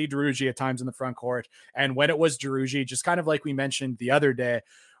with Anthony Duruji at times in the front court. And when it was Duruji, just kind of like we mentioned the other day,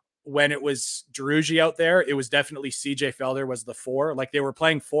 when it was Duruji out there, it was definitely CJ Felder was the 4. Like, they were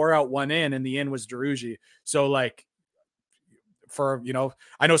playing 4 out, 1 in, and the in was Duruji. So, like, for,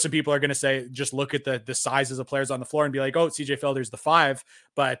 I know some people are going to say, just look at the sizes of players on the floor and be like, oh, CJ Felder's the 5,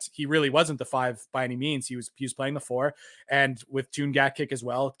 but he really wasn't the 5 by any means. He was playing the 4. And with Toon Gatkick as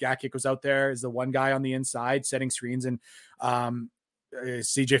well, Gatkick was out there as the one guy on the inside setting screens, and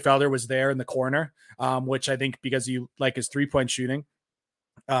CJ Felder was there in the corner, which I think because you like his 3-point shooting.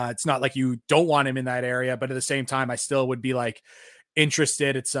 It's not like you don't want him in that area, but at the same time, I still would be like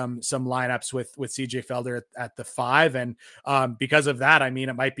interested at some lineups with CJ Felder at the 5. And because of that, I mean,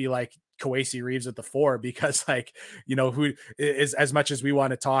 it might be like Kowacie Reeves at the 4, because like, who is, as much as we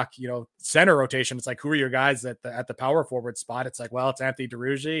want to talk, center rotation, it's like, who are your guys at the power forward spot? It's like, well, it's Anthony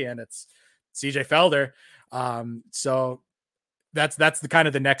Duruji and it's CJ Felder. So that's the kind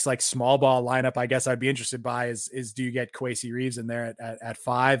of the next like small ball lineup I guess I'd be interested by is do you get Kowacie Reeves in there at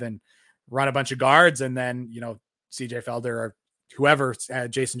 5 and run a bunch of guards, and then CJ Felder or whoever,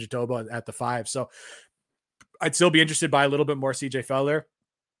 Jason Jitoboh at the 5. So I'd still be interested by a little bit more CJ Felder.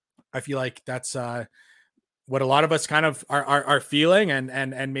 I feel like that's what a lot of us kind of are feeling,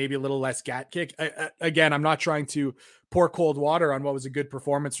 and maybe a little less Gatkick. Again, I'm not trying to pour cold water on what was a good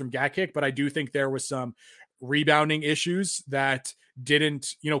performance from Gatkick, but I do think there was some rebounding issues that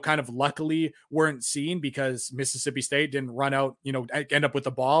didn't, kind of luckily weren't seen because Mississippi State didn't run out, end up with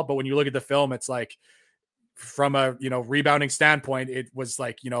the ball. But when you look at the film, it's like, from a rebounding standpoint, it was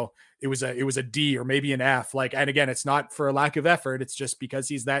like, it was a D or maybe an F. Like, and again, it's not for a lack of effort, it's just because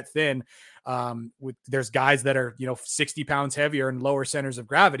he's that thin. There's guys that are 60 pounds heavier and lower centers of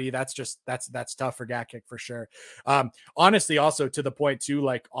gravity. That's tough for Gatkick for sure. Honestly, also to the point too,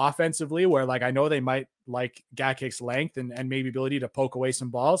 like offensively, where like I know they might like Gatkick's length and maybe ability to poke away some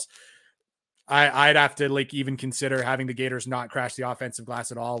balls. I'd have to like even consider having the Gators not crash the offensive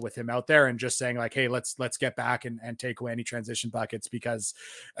glass at all with him out there and just saying like, hey, let's get back and take away any transition buckets, because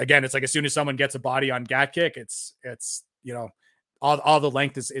again, it's like as soon as someone gets a body on Gatkick, it's all the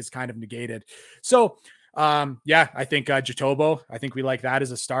length is kind of negated. So I think Jitoboh, I think we like that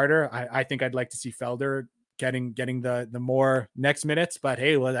as a starter. I think I'd like to see Felder getting the more next minutes, but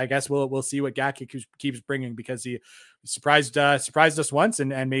hey, well, I guess we'll see what Gatkick keeps bringing, because he surprised us once,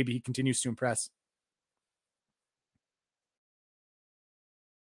 and maybe he continues to impress.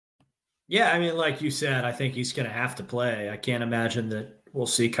 Yeah, I mean, like you said, I think he's going to have to play. I can't imagine that we'll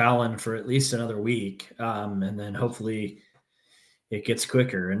see Colin for at least another week, and then hopefully it gets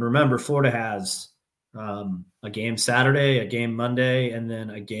quicker. And remember, Florida has a game Saturday, a game Monday, and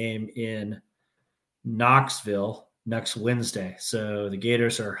then a game in Knoxville next Wednesday. So the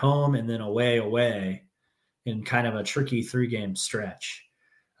Gators are home and then away in kind of a tricky 3-game stretch.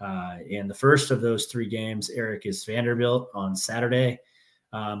 And the first of those 3 games, Eric, is Vanderbilt on Saturday.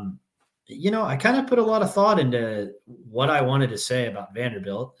 I kind of put a lot of thought into what I wanted to say about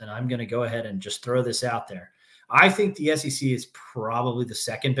Vanderbilt, and I'm going to go ahead and just throw this out there. I think the SEC is probably the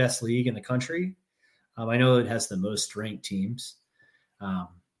second best league in the country. I know it has the most ranked teams,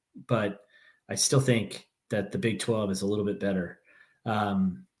 but I still think that the Big 12 is a little bit better. I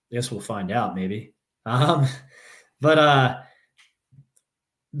guess we'll find out maybe. But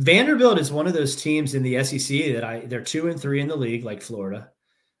Vanderbilt is one of those teams in the SEC that they're 2-3 in the league, like Florida.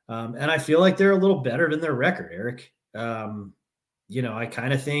 And I feel like they're a little better than their record, Eric. I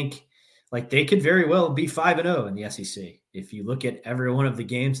kind of think like they could very well be 5-0 in the SEC. If you look at every one of the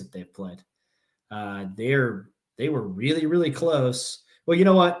games that they've played, they were really, really close. Well, you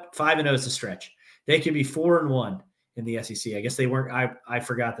know what? 5-0 is a stretch. They could be 4-1 in the SEC. I guess they weren't. I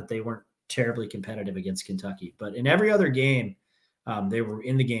forgot that they weren't terribly competitive against Kentucky, but in every other game, they were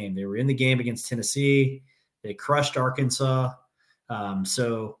in the game. They were in the game against Tennessee. They crushed Arkansas.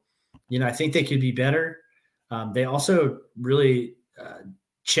 So, I think they could be better. They also really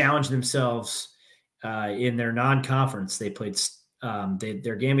challenged themselves in their non-conference. They played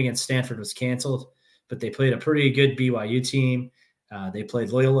their game against Stanford was canceled, but they played a pretty good BYU team. They played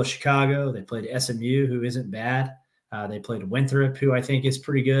Loyola Chicago. They played SMU, who isn't bad. They played Winthrop, who I think is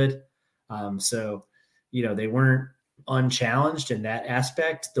pretty good. So, they weren't unchallenged in that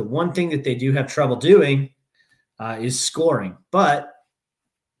aspect. The one thing that they do have trouble doing is scoring, but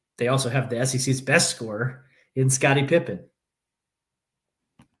they also have the SEC's best scorer in Scottie Pippen.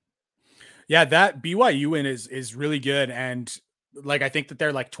 Yeah, that BYU win is really good. And like, I think that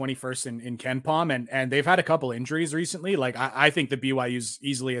they're like 21st in KenPom, and they've had a couple injuries recently. Like, I think the BYU's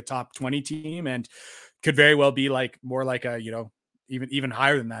easily a top 20 team and could very well be like more like a, even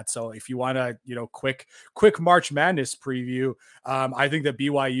higher than that. So if you want a, quick March Madness preview, I think that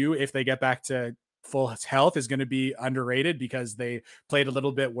BYU, if they get back to full health, is going to be underrated because they played a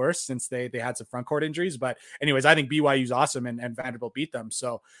little bit worse since they had some front court injuries. But anyways, I think BYU's awesome and Vanderbilt beat them.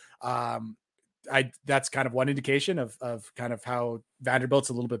 So that's kind of one indication of kind of how Vanderbilt's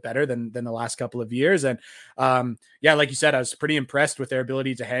a little bit better than the last couple of years. And yeah, like you said, I was pretty impressed with their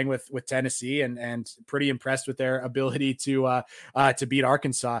ability to hang with Tennessee and pretty impressed with their ability to beat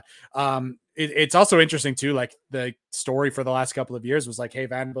Arkansas. It's also interesting too, like the story for the last couple of years was like, hey,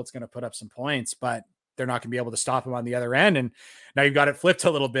 Vanderbilt's going to put up some points, but they're not going to be able to stop them on the other end. And now you've got it flipped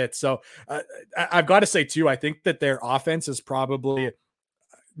a little bit. So I've got to say too, I think that their offense is probably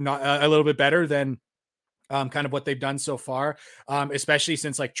not a little bit better than kind of what they've done so far, especially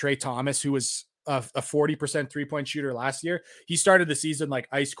since like Trey Thomas, who was a 40% 3-point shooter last year. He started the season like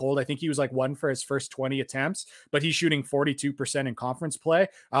ice cold. I think he was like 1 for his first 20 attempts, but he's shooting 42% in conference play.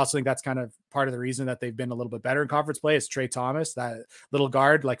 I also think that's kind of part of the reason that they've been a little bit better in conference play is Trey Thomas, that little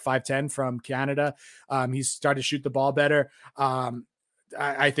guard, like 5'10" from Canada. He's started to shoot the ball better.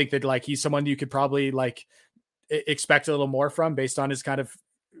 I think that like he's someone you could probably like expect a little more from based on his kind of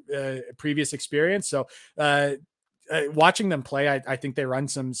previous experience. So watching them play, I think they run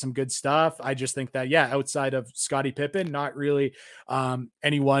some good stuff. I just think that, yeah, outside of Scottie Pippen, not really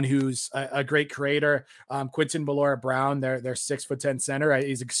anyone who's a great creator. Quinton Malora-Brown, their 6'10" center,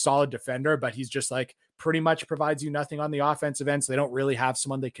 he's a solid defender, but he's just like pretty much provides you nothing on the offensive end. So they don't really have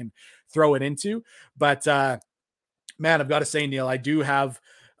someone they can throw it into. But man, I've got to say, Neil, I do have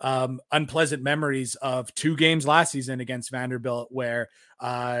unpleasant memories of 2 games last season against Vanderbilt where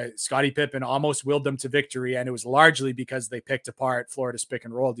Scottie Pippen almost willed them to victory, and it was largely because they picked apart Florida's pick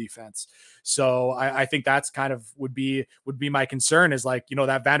and roll defense. So I think that's kind of would be my concern is like,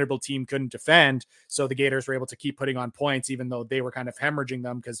 that Vanderbilt team couldn't defend, so the Gators were able to keep putting on points even though they were kind of hemorrhaging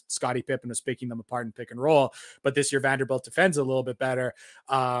them because Scottie Pippen was picking them apart in pick and roll. But this year Vanderbilt defends a little bit better,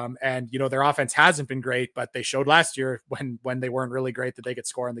 and their offense hasn't been great, but they showed last year when they weren't really great that they could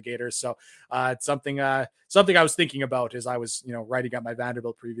score on the Gators. So it's something I was thinking about as I was writing up my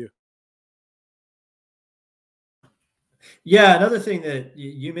Vanderbilt preview. Yeah, another thing that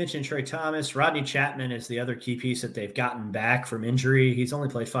you mentioned, Trey Thomas, Rodney Chapman is the other key piece that they've gotten back from injury. He's only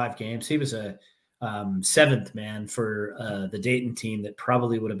played 5 games. He was a 7th man for the Dayton team that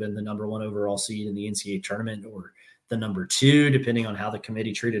probably would have been the number 1 overall seed in the NCAA tournament or the number 2, depending on how the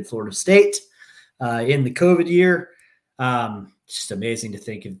committee treated Florida State in the COVID year. Just amazing to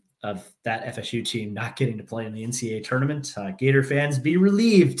think of that FSU team not getting to play in the NCAA tournament. Gator fans, be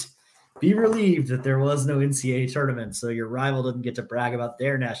relieved that there was no NCAA tournament, so your rival didn't get to brag about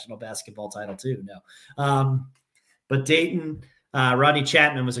their national basketball title too. No, but Dayton, Rodney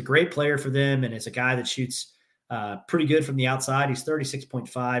Chapman was a great player for them, and is a guy that shoots pretty good from the outside. He's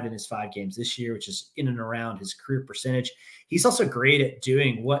 36.5 in his 5 games this year, which is in and around his career percentage. He's also great at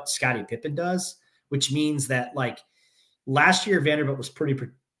doing what Scottie Pippen does, which means that like last year Vanderbilt was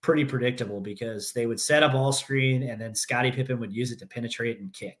pretty predictable because they would set a ball screen and then Scottie Pippen would use it to penetrate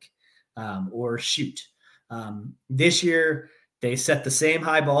and kick or shoot. This year they set the same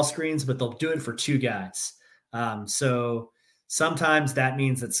high ball screens, but they'll do it for 2 guys. So sometimes that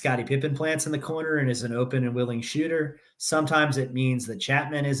means that Scottie Pippen plants in the corner and is an open and willing shooter. Sometimes it means that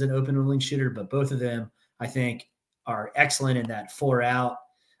Chapman is an open and willing shooter, but both of them, I think, are excellent in that 4-out,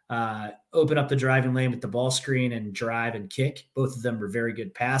 open up the driving lane with the ball screen and drive and kick. Both of them were very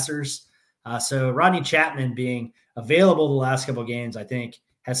good passers. So Rodney Chapman being available the last couple of games, I think,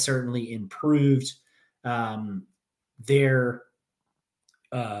 has certainly improved their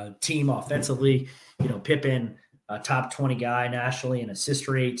team offensively. Pippen, a top 20 guy nationally in assist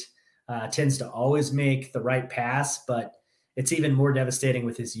rate, tends to always make the right pass, but it's even more devastating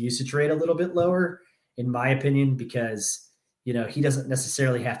with his usage rate a little bit lower, in my opinion, because he doesn't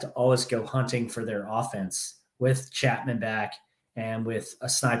necessarily have to always go hunting for their offense with Chapman back and with a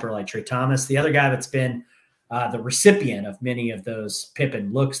sniper like Trey Thomas. The other guy that's been the recipient of many of those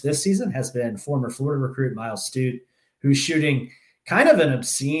Pippen looks this season has been former Florida recruit Miles Stute, who's shooting kind of an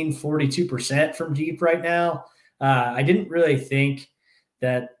obscene 42% from deep right now. I didn't really think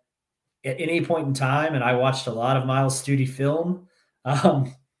that at any point in time, and I watched a lot of Miles Stute film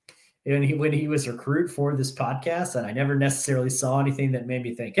when he was recruit for this podcast, and I never necessarily saw anything that made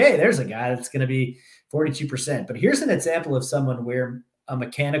me think, hey, there's a guy that's going to be 42%. But here's an example of someone where a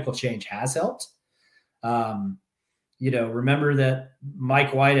mechanical change has helped. Remember that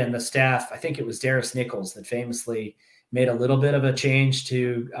Mike White and the staff, I think it was Darius Nichols that famously made a little bit of a change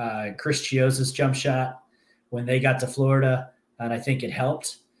to Chris Chiozza's jump shot when they got to Florida, and I think it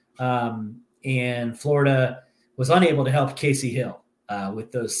helped. And Florida was unable to help Casey Hill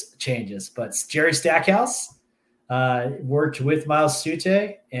with those changes. But Jerry Stackhouse worked with Miles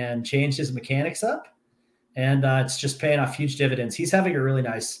Stute and changed his mechanics up, and it's just paying off huge dividends. He's having a really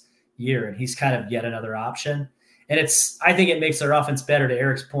nice year, and he's kind of yet another option. And I think it makes their offense better, to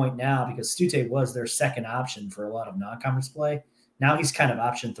Eric's point now, because Stute was their second option for a lot of non-conference play. Now he's kind of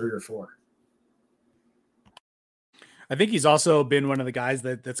option 3 or 4. I think he's also been one of the guys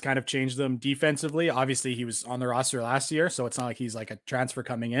that's kind of changed them defensively. Obviously, he was on the roster last year, so it's not like he's like a transfer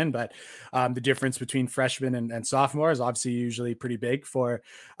coming in, but the difference between freshman and sophomore is obviously usually pretty big for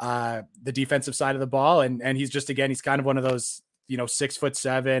the defensive side of the ball. And he's just, again, he's kind of one of those,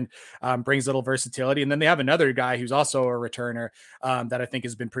 6'7", brings a little versatility. And then they have another guy who's also a returner that I think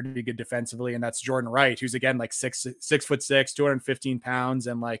has been pretty good defensively, and that's Jordan Wright, who's again like 6'6", 215 pounds,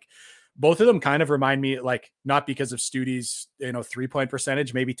 and like both of them kind of remind me, like, not because of Stute's 3-point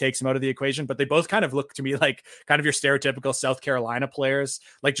percentage maybe takes him out of the equation, but they both kind of look to me like kind of your stereotypical South Carolina players,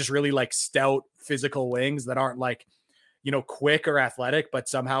 like just really like stout physical wings that aren't like quick or athletic, but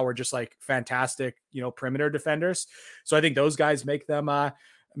somehow are just like fantastic, perimeter defenders. So I think those guys make them a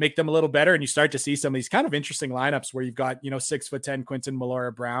little better. And you start to see some of these kind of interesting lineups where you've got, 6'10" Quinton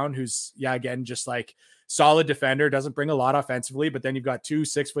Malora-Brown, who's again, just like solid defender, doesn't bring a lot offensively, but then you've got 2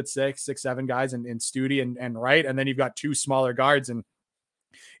 6'6", 6'7" guys in Stute and Wright. And then you've got 2 smaller guards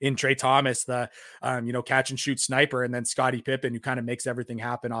in Trey Thomas, the catch and shoot sniper, and then Scottie Pippen, who kind of makes everything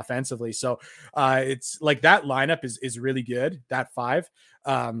happen offensively. So it's like that lineup is really good, that 5.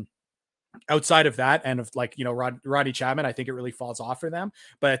 Outside of that, and of Rodney Chapman, I think it really falls off for them.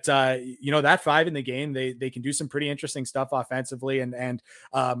 But that 5 in the game, they can do some pretty interesting stuff offensively, and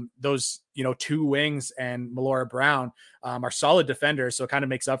those 2 wings and Malora-Brown are solid defenders, so it kind of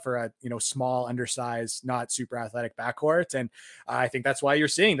makes up for a small, undersized, not super athletic backcourt. And I think that's why you're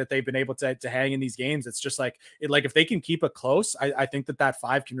seeing that they've been able to hang in these games. It's just like if they can keep it close, I think that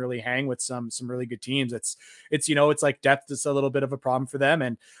 5 can really hang with some really good teams. It's like depth is a little bit of a problem for them,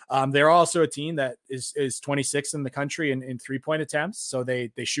 and they're also a team that is 26th in the country in 3-point attempts, so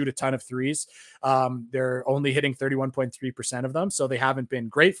they shoot a ton of threes. They're only hitting 31.3% of them, so they haven't been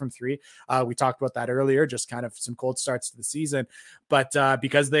great from 3. We talked about that earlier, just kind of some cold starts to the season, but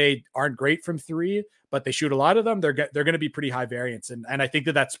because they aren't great from 3, but they shoot a lot of them, they're going to be pretty high variance. And I think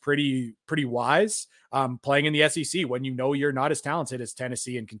that's pretty wise playing in the SEC when you're not as talented as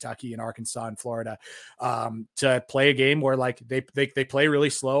Tennessee and Kentucky and Arkansas and Florida, to play a game where like they play really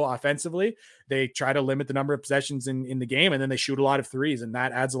slow offensively. They try to limit the number of possessions in the game, and then they shoot a lot of threes, and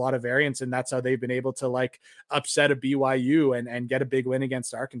that adds a lot of variance. And that's how they've been able to like upset a BYU and get a big win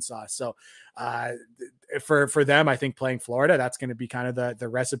against Arkansas. So for them, I think playing Florida, that's going to be kind of the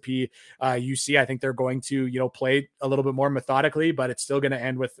recipe you see. I think they're going to, play a little bit more methodically, but it's still going to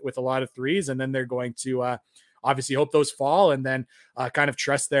end with a lot of threes. And then they're going to obviously hope those fall, and then kind of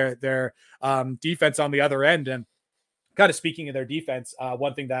trust their defense on the other end. And kind of speaking of their defense,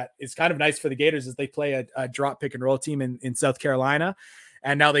 one thing that is kind of nice for the Gators is they play a drop pick and roll team in South Carolina.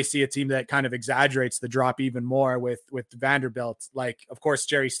 And now they see a team that kind of exaggerates the drop even more with Vanderbilt. Like, of course,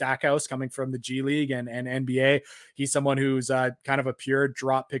 Jerry Stackhouse coming from the G League and NBA. He's someone who's kind of a pure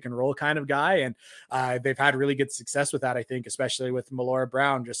drop pick and roll kind of guy. And they've had really good success with that, I think, especially with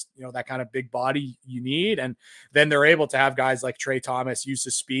Malora-Brown, just, that kind of big body you need. And then they're able to have guys like Trey Thomas use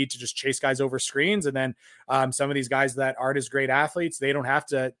his speed to just chase guys over screens. And then some of these guys that aren't as great athletes, they don't have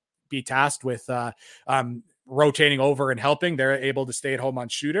to be tasked with rotating over and helping. They're able to stay at home on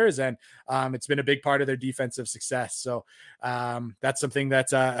shooters, and it's been a big part of their defensive success. So that's something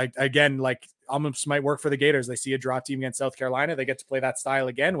that again, like, almost might work for the Gators. They see a drop team against South Carolina, they get to play that style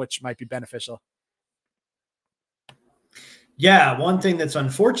again, which might be beneficial. Yeah, one thing that's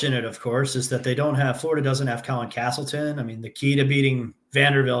unfortunate, of course, is that Florida doesn't have Colin Castleton. I mean, the key to beating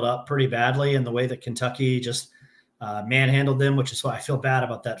Vanderbilt up pretty badly, and the way that Kentucky just manhandled them, which is why I feel bad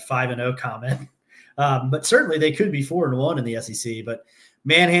about that 5-0 comment. But certainly they could be 4-1 in the SEC. But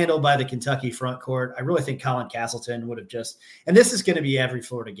manhandled by the Kentucky front court. I really think Colin Castleton would have just, and this is going to be every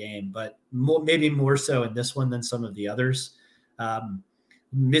Florida game, but maybe more so in this one than some of the others.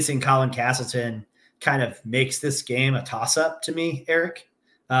 Missing Colin Castleton kind of makes this game a toss-up to me, Eric,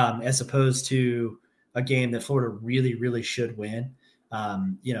 as opposed to a game that Florida really, really should win.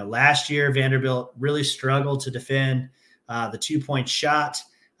 Last year, Vanderbilt really struggled to defend the 2-point shot.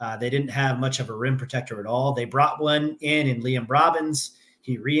 They didn't have much of a rim protector at all. They brought one in Liam Robbins.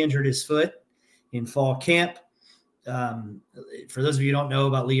 He re-injured his foot in fall camp. For those of you who don't know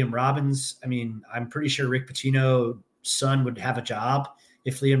about Liam Robbins, I mean, I'm pretty sure Rick Pitino's son would have a job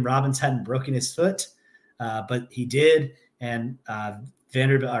if Liam Robbins hadn't broken his foot, but he did. And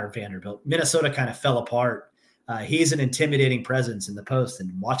Minnesota kind of fell apart. He's an intimidating presence in the post,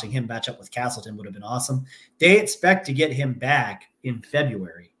 and watching him match up with Castleton would have been awesome. They expect to get him back in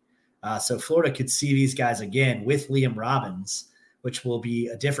February. So Florida could see these guys again with Liam Robbins, which will be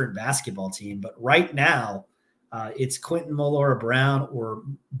a different basketball team. But right now, it's Quentin Malora-Brown or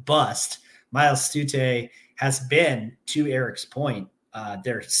bust. Miles Stute has been, to Eric's point,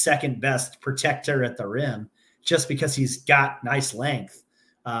 their second best protector at the rim just because he's got nice length.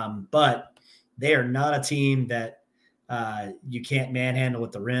 But they are not a team that you can't manhandle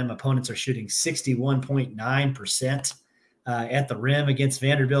with the rim. Opponents are shooting 61.9% at the rim against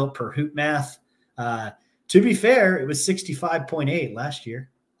Vanderbilt per Hoop Math. To be fair, it was 65.8 last year.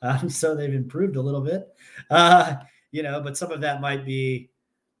 So they've improved a little bit, but some of that might be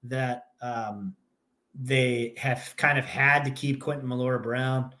that they have kind of had to keep Quentin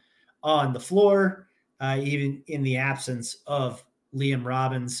Malora-Brown on the floor, even in the absence of Liam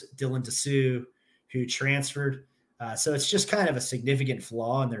Robbins, Dylan Dessou, who transferred. So it's just kind of a significant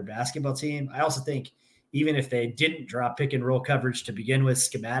flaw in their basketball team. I also think even if they didn't drop pick and roll coverage to begin with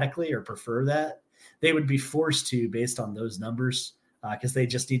schematically or prefer that, they would be forced to based on those numbers because they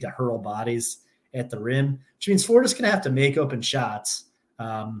just need to hurl bodies at the rim, which means Florida's going to have to make open shots.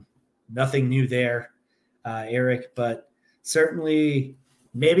 Nothing new there, Eric, but certainly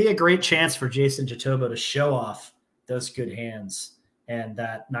maybe a great chance for Jason Jatobo to show off those good hands and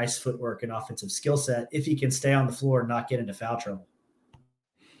that nice footwork and offensive skill set if he can stay on the floor and not get into foul trouble.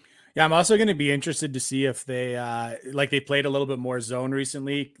 Yeah, I'm also going to be interested to see if they they played a little bit more zone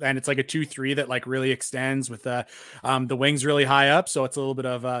recently, and it's like a 2-3 that like really extends with the wings really high up, so it's a little bit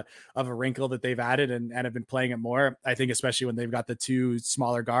of a wrinkle that they've added and have been playing it more. I think especially when they've got the two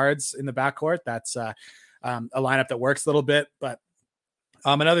smaller guards in the backcourt, that's a lineup that works a little bit. But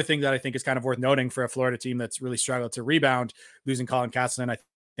another thing that I think is kind of worth noting for a Florida team that's really struggled to rebound, losing Colin Castleton, I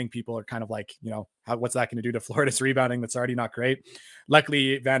think people are kind of like, what's that going to do to Florida's rebounding? That's already not great.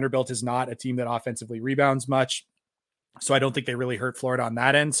 Luckily, Vanderbilt is not a team that offensively rebounds much, so I don't think they really hurt Florida on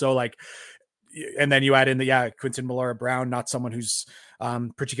that end. So and then you add in Quentin Malora-Brown, not someone who's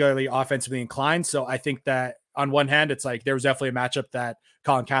particularly offensively inclined. So I think that on one hand, it's like there was definitely a matchup that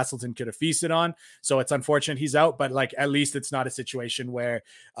Colin Castleton could have feasted on. So it's unfortunate he's out, but at least it's not a situation where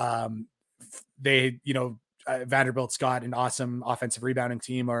Vanderbilt's got an awesome offensive rebounding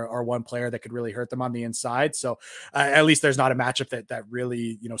team or one player that could really hurt them on the inside. So at least there's not a matchup that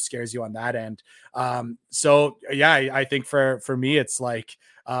really, scares you on that end. I think for me, it's like,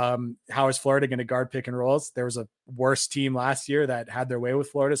 how is Florida going to guard pick and rolls? There was a worse team last year that had their way with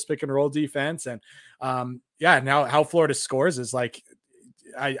Florida's pick and roll defense. And now how Florida scores is like,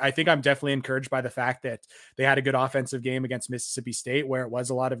 I think I'm definitely encouraged by the fact that they had a good offensive game against Mississippi State, where it was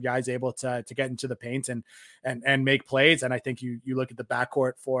a lot of guys able to get into the paint and make plays. And I think you look at the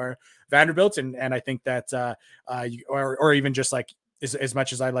backcourt for Vanderbilt, and I think that or even just like as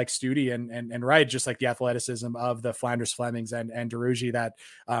much as I like Stute and Wright, just like the athleticism of the Flanders Flemings and DeRougie that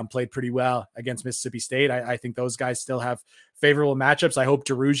played pretty well against Mississippi State. I think those guys still have favorable matchups. I hope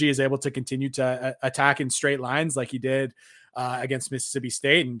DeRougie is able to continue to attack in straight lines like he did against Mississippi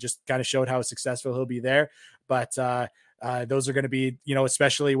State, and just kind of showed how successful he'll be there. But those are going to be,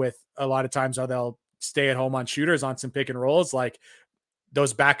 especially with a lot of times how they'll stay at home on shooters on some pick and rolls, like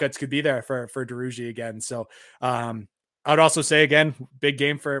those backcuts could be there for DeRougie again. So I would also say, again, big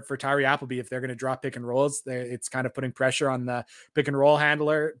game for Tyree Appleby. If they're going to drop pick and rolls, it's kind of putting pressure on the pick and roll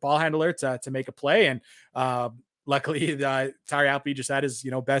ball handler to make a play. And luckily, Tyree Appleby just had his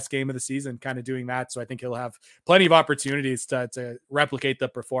best game of the season kind of doing that. So I think he'll have plenty of opportunities to replicate the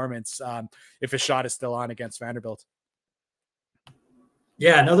performance if his shot is still on against Vanderbilt.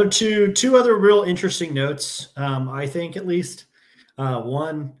 Yeah, another two other real interesting notes, I think, at least.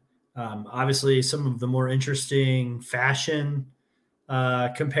 One, obviously some of the more interesting fashion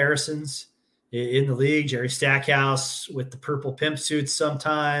comparisons in the league. Jerry Stackhouse with the purple pimp suits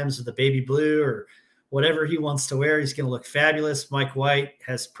sometimes, with the baby blue, or whatever he wants to wear, he's going to look fabulous. Mike White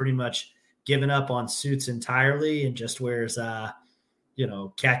has pretty much given up on suits entirely and just wears,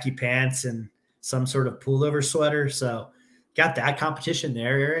 khaki pants and some sort of pullover sweater. So got that competition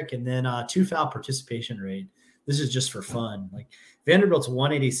there, Eric. And then 2 foul participation rate. This is just for fun. Like Vanderbilt's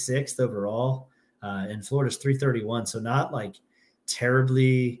 186th overall, and Florida's 331. So not like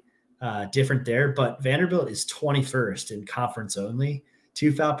terribly different there, but Vanderbilt is 21st in conference only.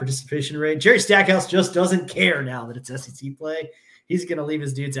 2 foul participation rate. Jerry Stackhouse just doesn't care now that it's SEC play. He's going to leave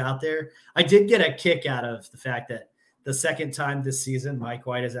his dudes out there. I did get a kick out of the fact that the second time this season, Mike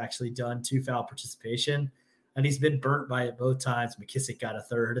White has actually done 2 foul participation, and he's been burnt by it both times. McKissick got a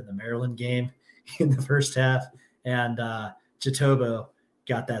third in the Maryland game in the first half, and Jatobo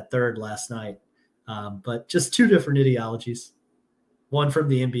got that third last night. But just 2 different ideologies, one from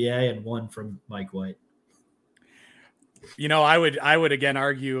the NBA and one from Mike White. I would again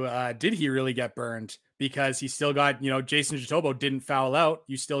argue, did he really get burned? Because he still got, Jason Jatobo didn't foul out.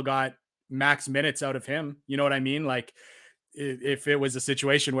 You still got max minutes out of him. You know what I mean? Like if it was a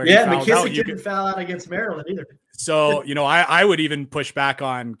situation where McKissick didn't foul out against Maryland either. So, I would even push back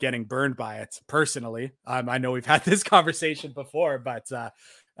on getting burned by it personally. I know we've had this conversation before, but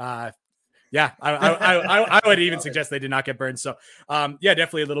I would even suggest they did not get burned. So,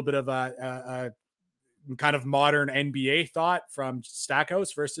 definitely a little bit of a kind of modern NBA thought from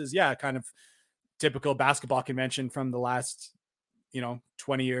Stackhouse versus, kind of typical basketball convention from the last,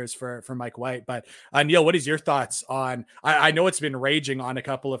 20 years for Mike White. But Neil, what is your thoughts on, I know it's been raging on a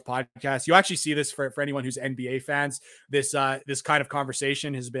couple of podcasts. You actually see this for anyone who's NBA fans, this kind of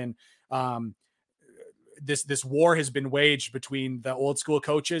conversation has been, this war has been waged between the old school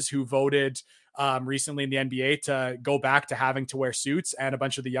coaches who voted recently in the NBA to go back to having to wear suits, and a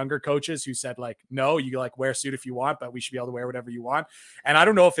bunch of the younger coaches who said like, no, you like wear a suit if you want, but we should be able to wear whatever you want. And I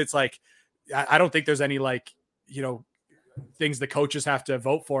don't know if it's like, I don't think there's any like, things the coaches have to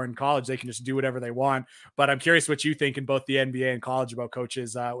vote for in college. They can just do whatever they want. But I'm curious what you think in both the NBA and college about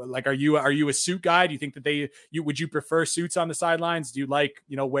coaches. Like, are you a suit guy? Do you think that would you prefer suits on the sidelines? Do you like,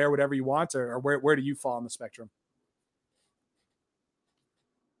 wear whatever you want, or where do you fall on the spectrum?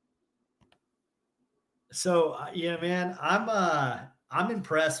 So, man, I'm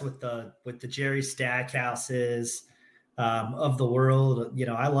impressed with the Jerry Stackhouses of the world.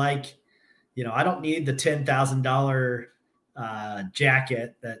 I like, I don't need the $10,000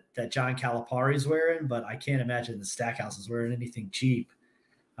 jacket that John Calipari is wearing, but I can't imagine the Stackhouse is wearing anything cheap.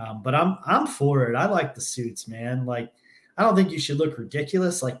 But I'm for it. I like the suits, man. Like, I don't think you should look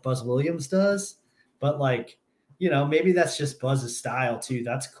ridiculous like Buzz Williams does, but like, maybe that's just Buzz's style too.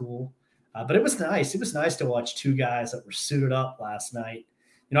 That's cool. But it was nice. It was nice to watch 2 guys that were suited up last night.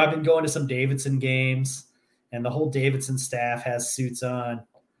 I've been going to some Davidson games, and the whole Davidson staff has suits on.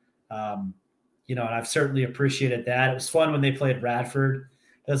 And I've certainly appreciated that. It was fun when they played Radford.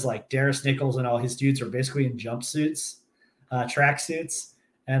 It was like Darius Nichols and all his dudes are basically in jumpsuits, tracksuits,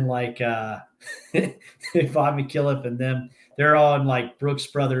 and like Bob McKillop and them. They're all in like Brooks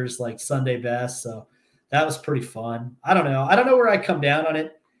Brothers, like Sunday best. So that was pretty fun. I don't know where I come down on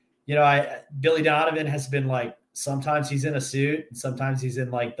it. Billy Donovan has been like, sometimes he's in a suit and sometimes he's in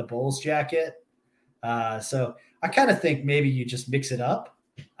like the Bulls jacket. So I kind of think maybe you just mix it up.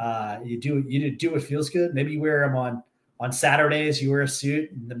 You do what feels good. Maybe you wear them on Saturdays, you wear a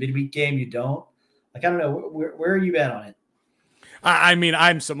suit. In the midweek game, you don't. Like, I don't know. Where are you at on it? I mean,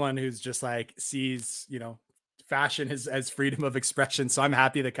 I'm someone who's just like sees, fashion as freedom of expression. So I'm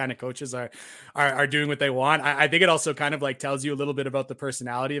happy that kind of coaches are doing what they want. I think it also kind of like tells you a little bit about the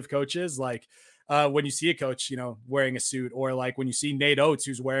personality of coaches. Like when you see a coach, wearing a suit, or like when you see Nate Oates,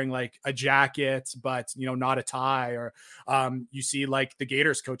 who's wearing like a jacket, but, not a tie, or you see like the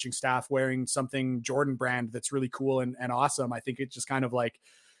Gators coaching staff wearing something Jordan brand that's really cool and awesome. I think it just kind of like,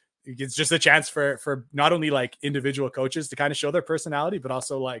 it's just a chance for not only like individual coaches to kind of show their personality, but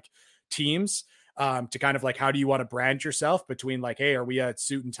also like teams to kind of like, how do you want to brand yourself between like, hey, are we a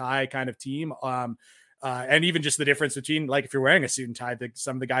suit and tie kind of team? And even just the difference between like, if you're wearing a suit and tie,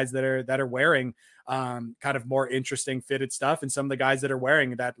 some of the guys that are wearing kind of more interesting fitted stuff, and some of the guys that are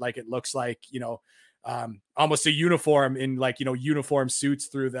wearing that, like, it looks like, almost a uniform in like, uniform suits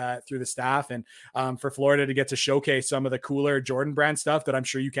through the staff. And for Florida to get to showcase some of the cooler Jordan brand stuff that I'm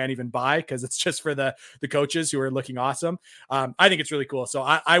sure you can't even buy because it's just for the coaches who are looking awesome. I think it's really cool. So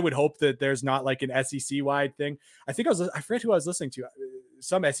I would hope that there's not like an SEC wide thing. I forget who I was listening to.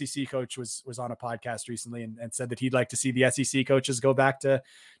 Some SEC coach was on a podcast recently and said that he'd like to see the SEC coaches go back to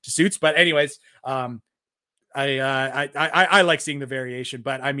suits. But anyways, I like seeing the variation,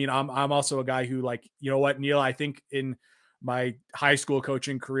 but I mean, I'm also a guy who, like, you know what, Neil, I think in my high school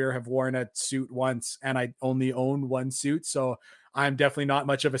coaching career have worn a suit once, and I only own one suit. So I'm definitely not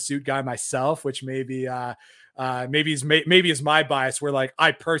much of a suit guy myself, which maybe is my bias, where like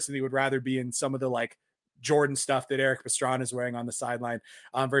I personally would rather be in some of the like Jordan stuff that Eric Pastrana is wearing on the sideline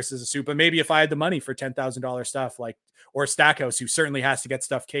versus a suit. But maybe if I had the money for $10,000 stuff, like, or Stackhouse, who certainly has to get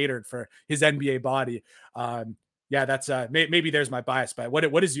stuff catered for his NBA body. Yeah, that's maybe there's my bias. But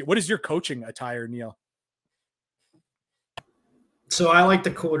what is your coaching attire, Neil? So I like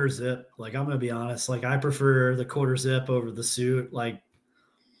the quarter zip. Like, I'm going to be honest. Like, I prefer the quarter zip over the suit. Like,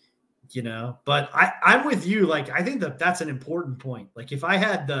 but I'm with you. Like, I think that's an important point. Like, if I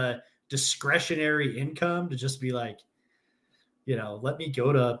had the discretionary income to just be like, let me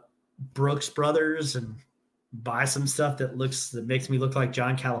go to Brooks Brothers and buy some stuff that makes me look like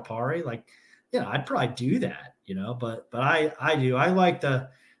John Calipari. Like, I'd probably do that, but I do. I like the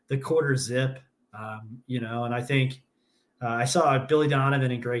quarter zip, and I think I saw Billy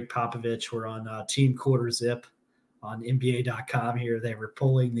Donovan and Greg Popovich were on Team Quarter Zip on NBA.com here. They were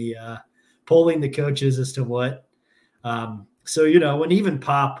polling the coaches as to what. So, when even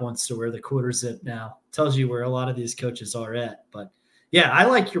Pop wants to wear the quarter zip now, tells you where a lot of these coaches are at. But yeah, I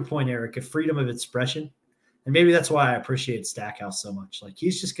like your point, Eric, of freedom of expression. And maybe that's why I appreciate Stackhouse so much. Like,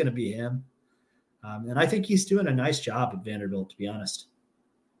 he's just going to be him. And I think he's doing a nice job at Vanderbilt, to be honest.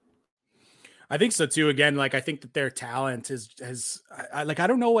 I think so too. Again, like, I think that their talent I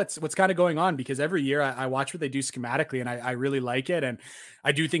don't know what's kind of going on, because every year I watch what they do schematically, and I really like it. And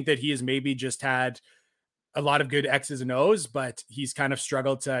I do think that he has maybe just had a lot of good X's and O's, but he's kind of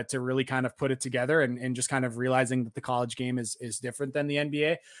struggled to really kind of put it together, and just kind of realizing that the college game is different than the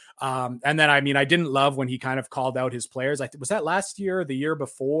NBA. And then, I mean, I didn't love when he kind of called out his players. Was that last year or the year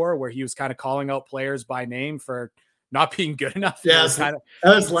before, where he was kind of calling out players by name for not being good enough? Yeah, that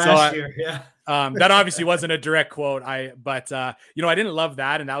was last year. Yeah. That obviously wasn't a direct quote. I didn't love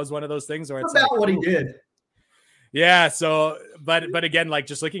that. And that was one of those things where it's about like, what he did. Yeah. So, but again, like,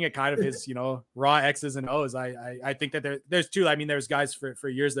 just looking at kind of his, raw X's and O's, I think that there's two. I mean, there's guys for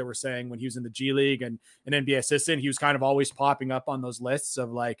years that were saying when he was in the G League and an NBA assistant, he was kind of always popping up on those lists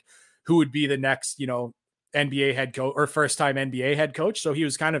of like, who would be the next, NBA head coach or first time NBA head coach. So he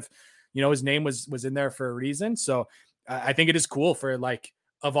was kind of, his name was in there for a reason. So I think it is cool for, like,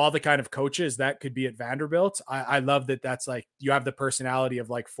 of all the kind of coaches that could be at Vanderbilt, I love that that's like, you have the personality of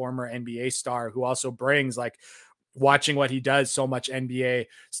like former NBA star who also brings, like, watching what he does, so much NBA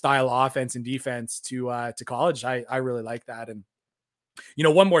style offense and defense to college. I really like that. And,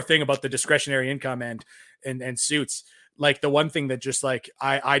 one more thing about the discretionary income and suits, like, the one thing that just like,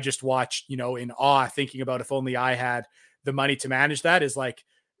 I just watched, in awe, thinking about if only I had the money to manage that, is like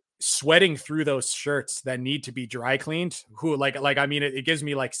sweating through those shirts that need to be dry cleaned. I mean, it gives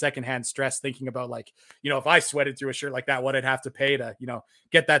me like secondhand stress thinking about, like, if I sweated through a shirt like that, what I'd have to pay to,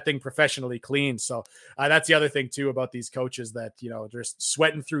 get that thing professionally cleaned. So that's the other thing too about these coaches, that, just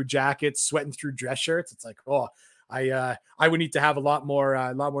sweating through jackets, sweating through dress shirts. It's like, oh, I would need to have a lot more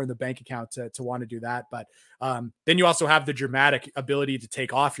in the bank account to want to do that. But then you also have the dramatic ability to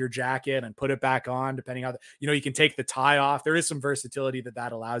take off your jacket and put it back on, depending how you can take the tie off. There is some versatility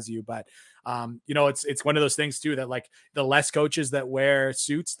that allows you, but it's one of those things too, that like the less coaches that wear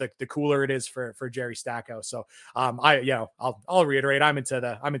suits, the cooler it is for Jerry Stackhouse. So I'll reiterate, I'm into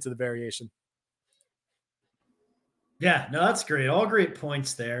the variation. Yeah, no, that's great. All great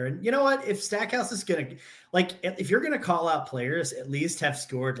points there. And you know what? If Stackhouse is going to, like, if you're going to call out players, at least have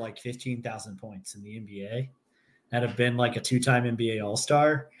scored like 15,000 points in the NBA and have been like a 2-time NBA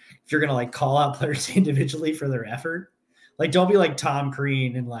All-Star. If you're going to like call out players individually for their effort, like, don't be like Tom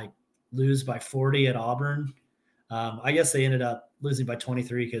Crean and like lose by 40 at Auburn. I guess they ended up losing by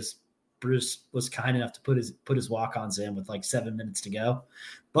 23 because Bruce was kind enough to put his walk-ons in with like 7 minutes to go.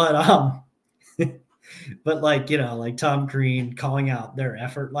 But, but like, like Tom Crean calling out their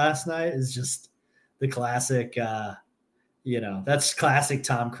effort last night is just the classic, that's classic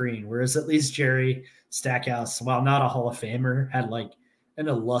Tom Crean. Whereas at least Jerry Stackhouse, while not a Hall of Famer, had like an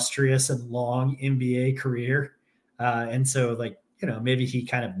illustrious and long NBA career. And so like, maybe he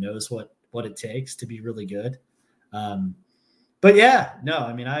kind of knows what it takes to be really good. But yeah, no,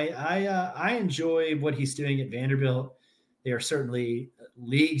 I mean, I enjoy what he's doing at Vanderbilt. They are certainly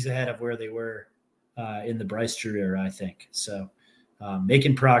leagues ahead of where they were in the Bryce Drew era, I think. So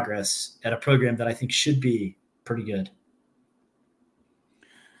making progress at a program that I think should be pretty good.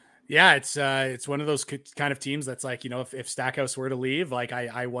 Yeah, it's one of those kind of teams that's like, if Stackhouse were to leave, like,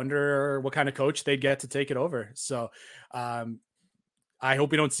 I wonder what kind of coach they'd get to take it over. So I hope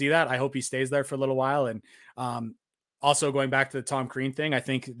we don't see that. I hope he stays there for a little while. And Also, going back to the Tom Crean thing, I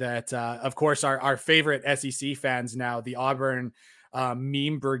think that, of course, our favorite SEC fans now, the Auburn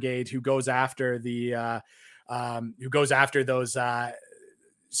meme brigade, who goes after those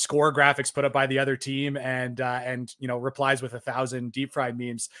score graphics put up by the other team and replies with 1,000 deep fried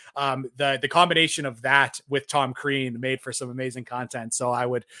memes. The combination of that with Tom Crean made for some amazing content. So I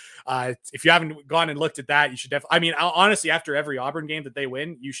would, if you haven't gone and looked at that, you should definitely, honestly, after every Auburn game that they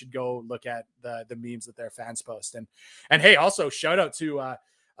win, you should go look at the memes that their fans post. And hey, also shout out to,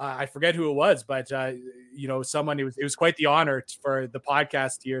 I forget who it was, but someone, it was quite the honor for the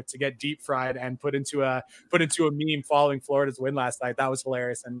podcast here to get deep fried and put into a meme following Florida's win last night. That was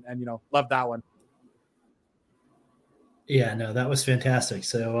hilarious. And loved that one. Yeah, no, that was fantastic.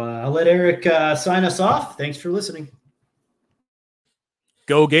 So I'll let Eric sign us off. Thanks for listening.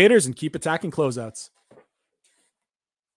 Go Gators and keep attacking closeouts.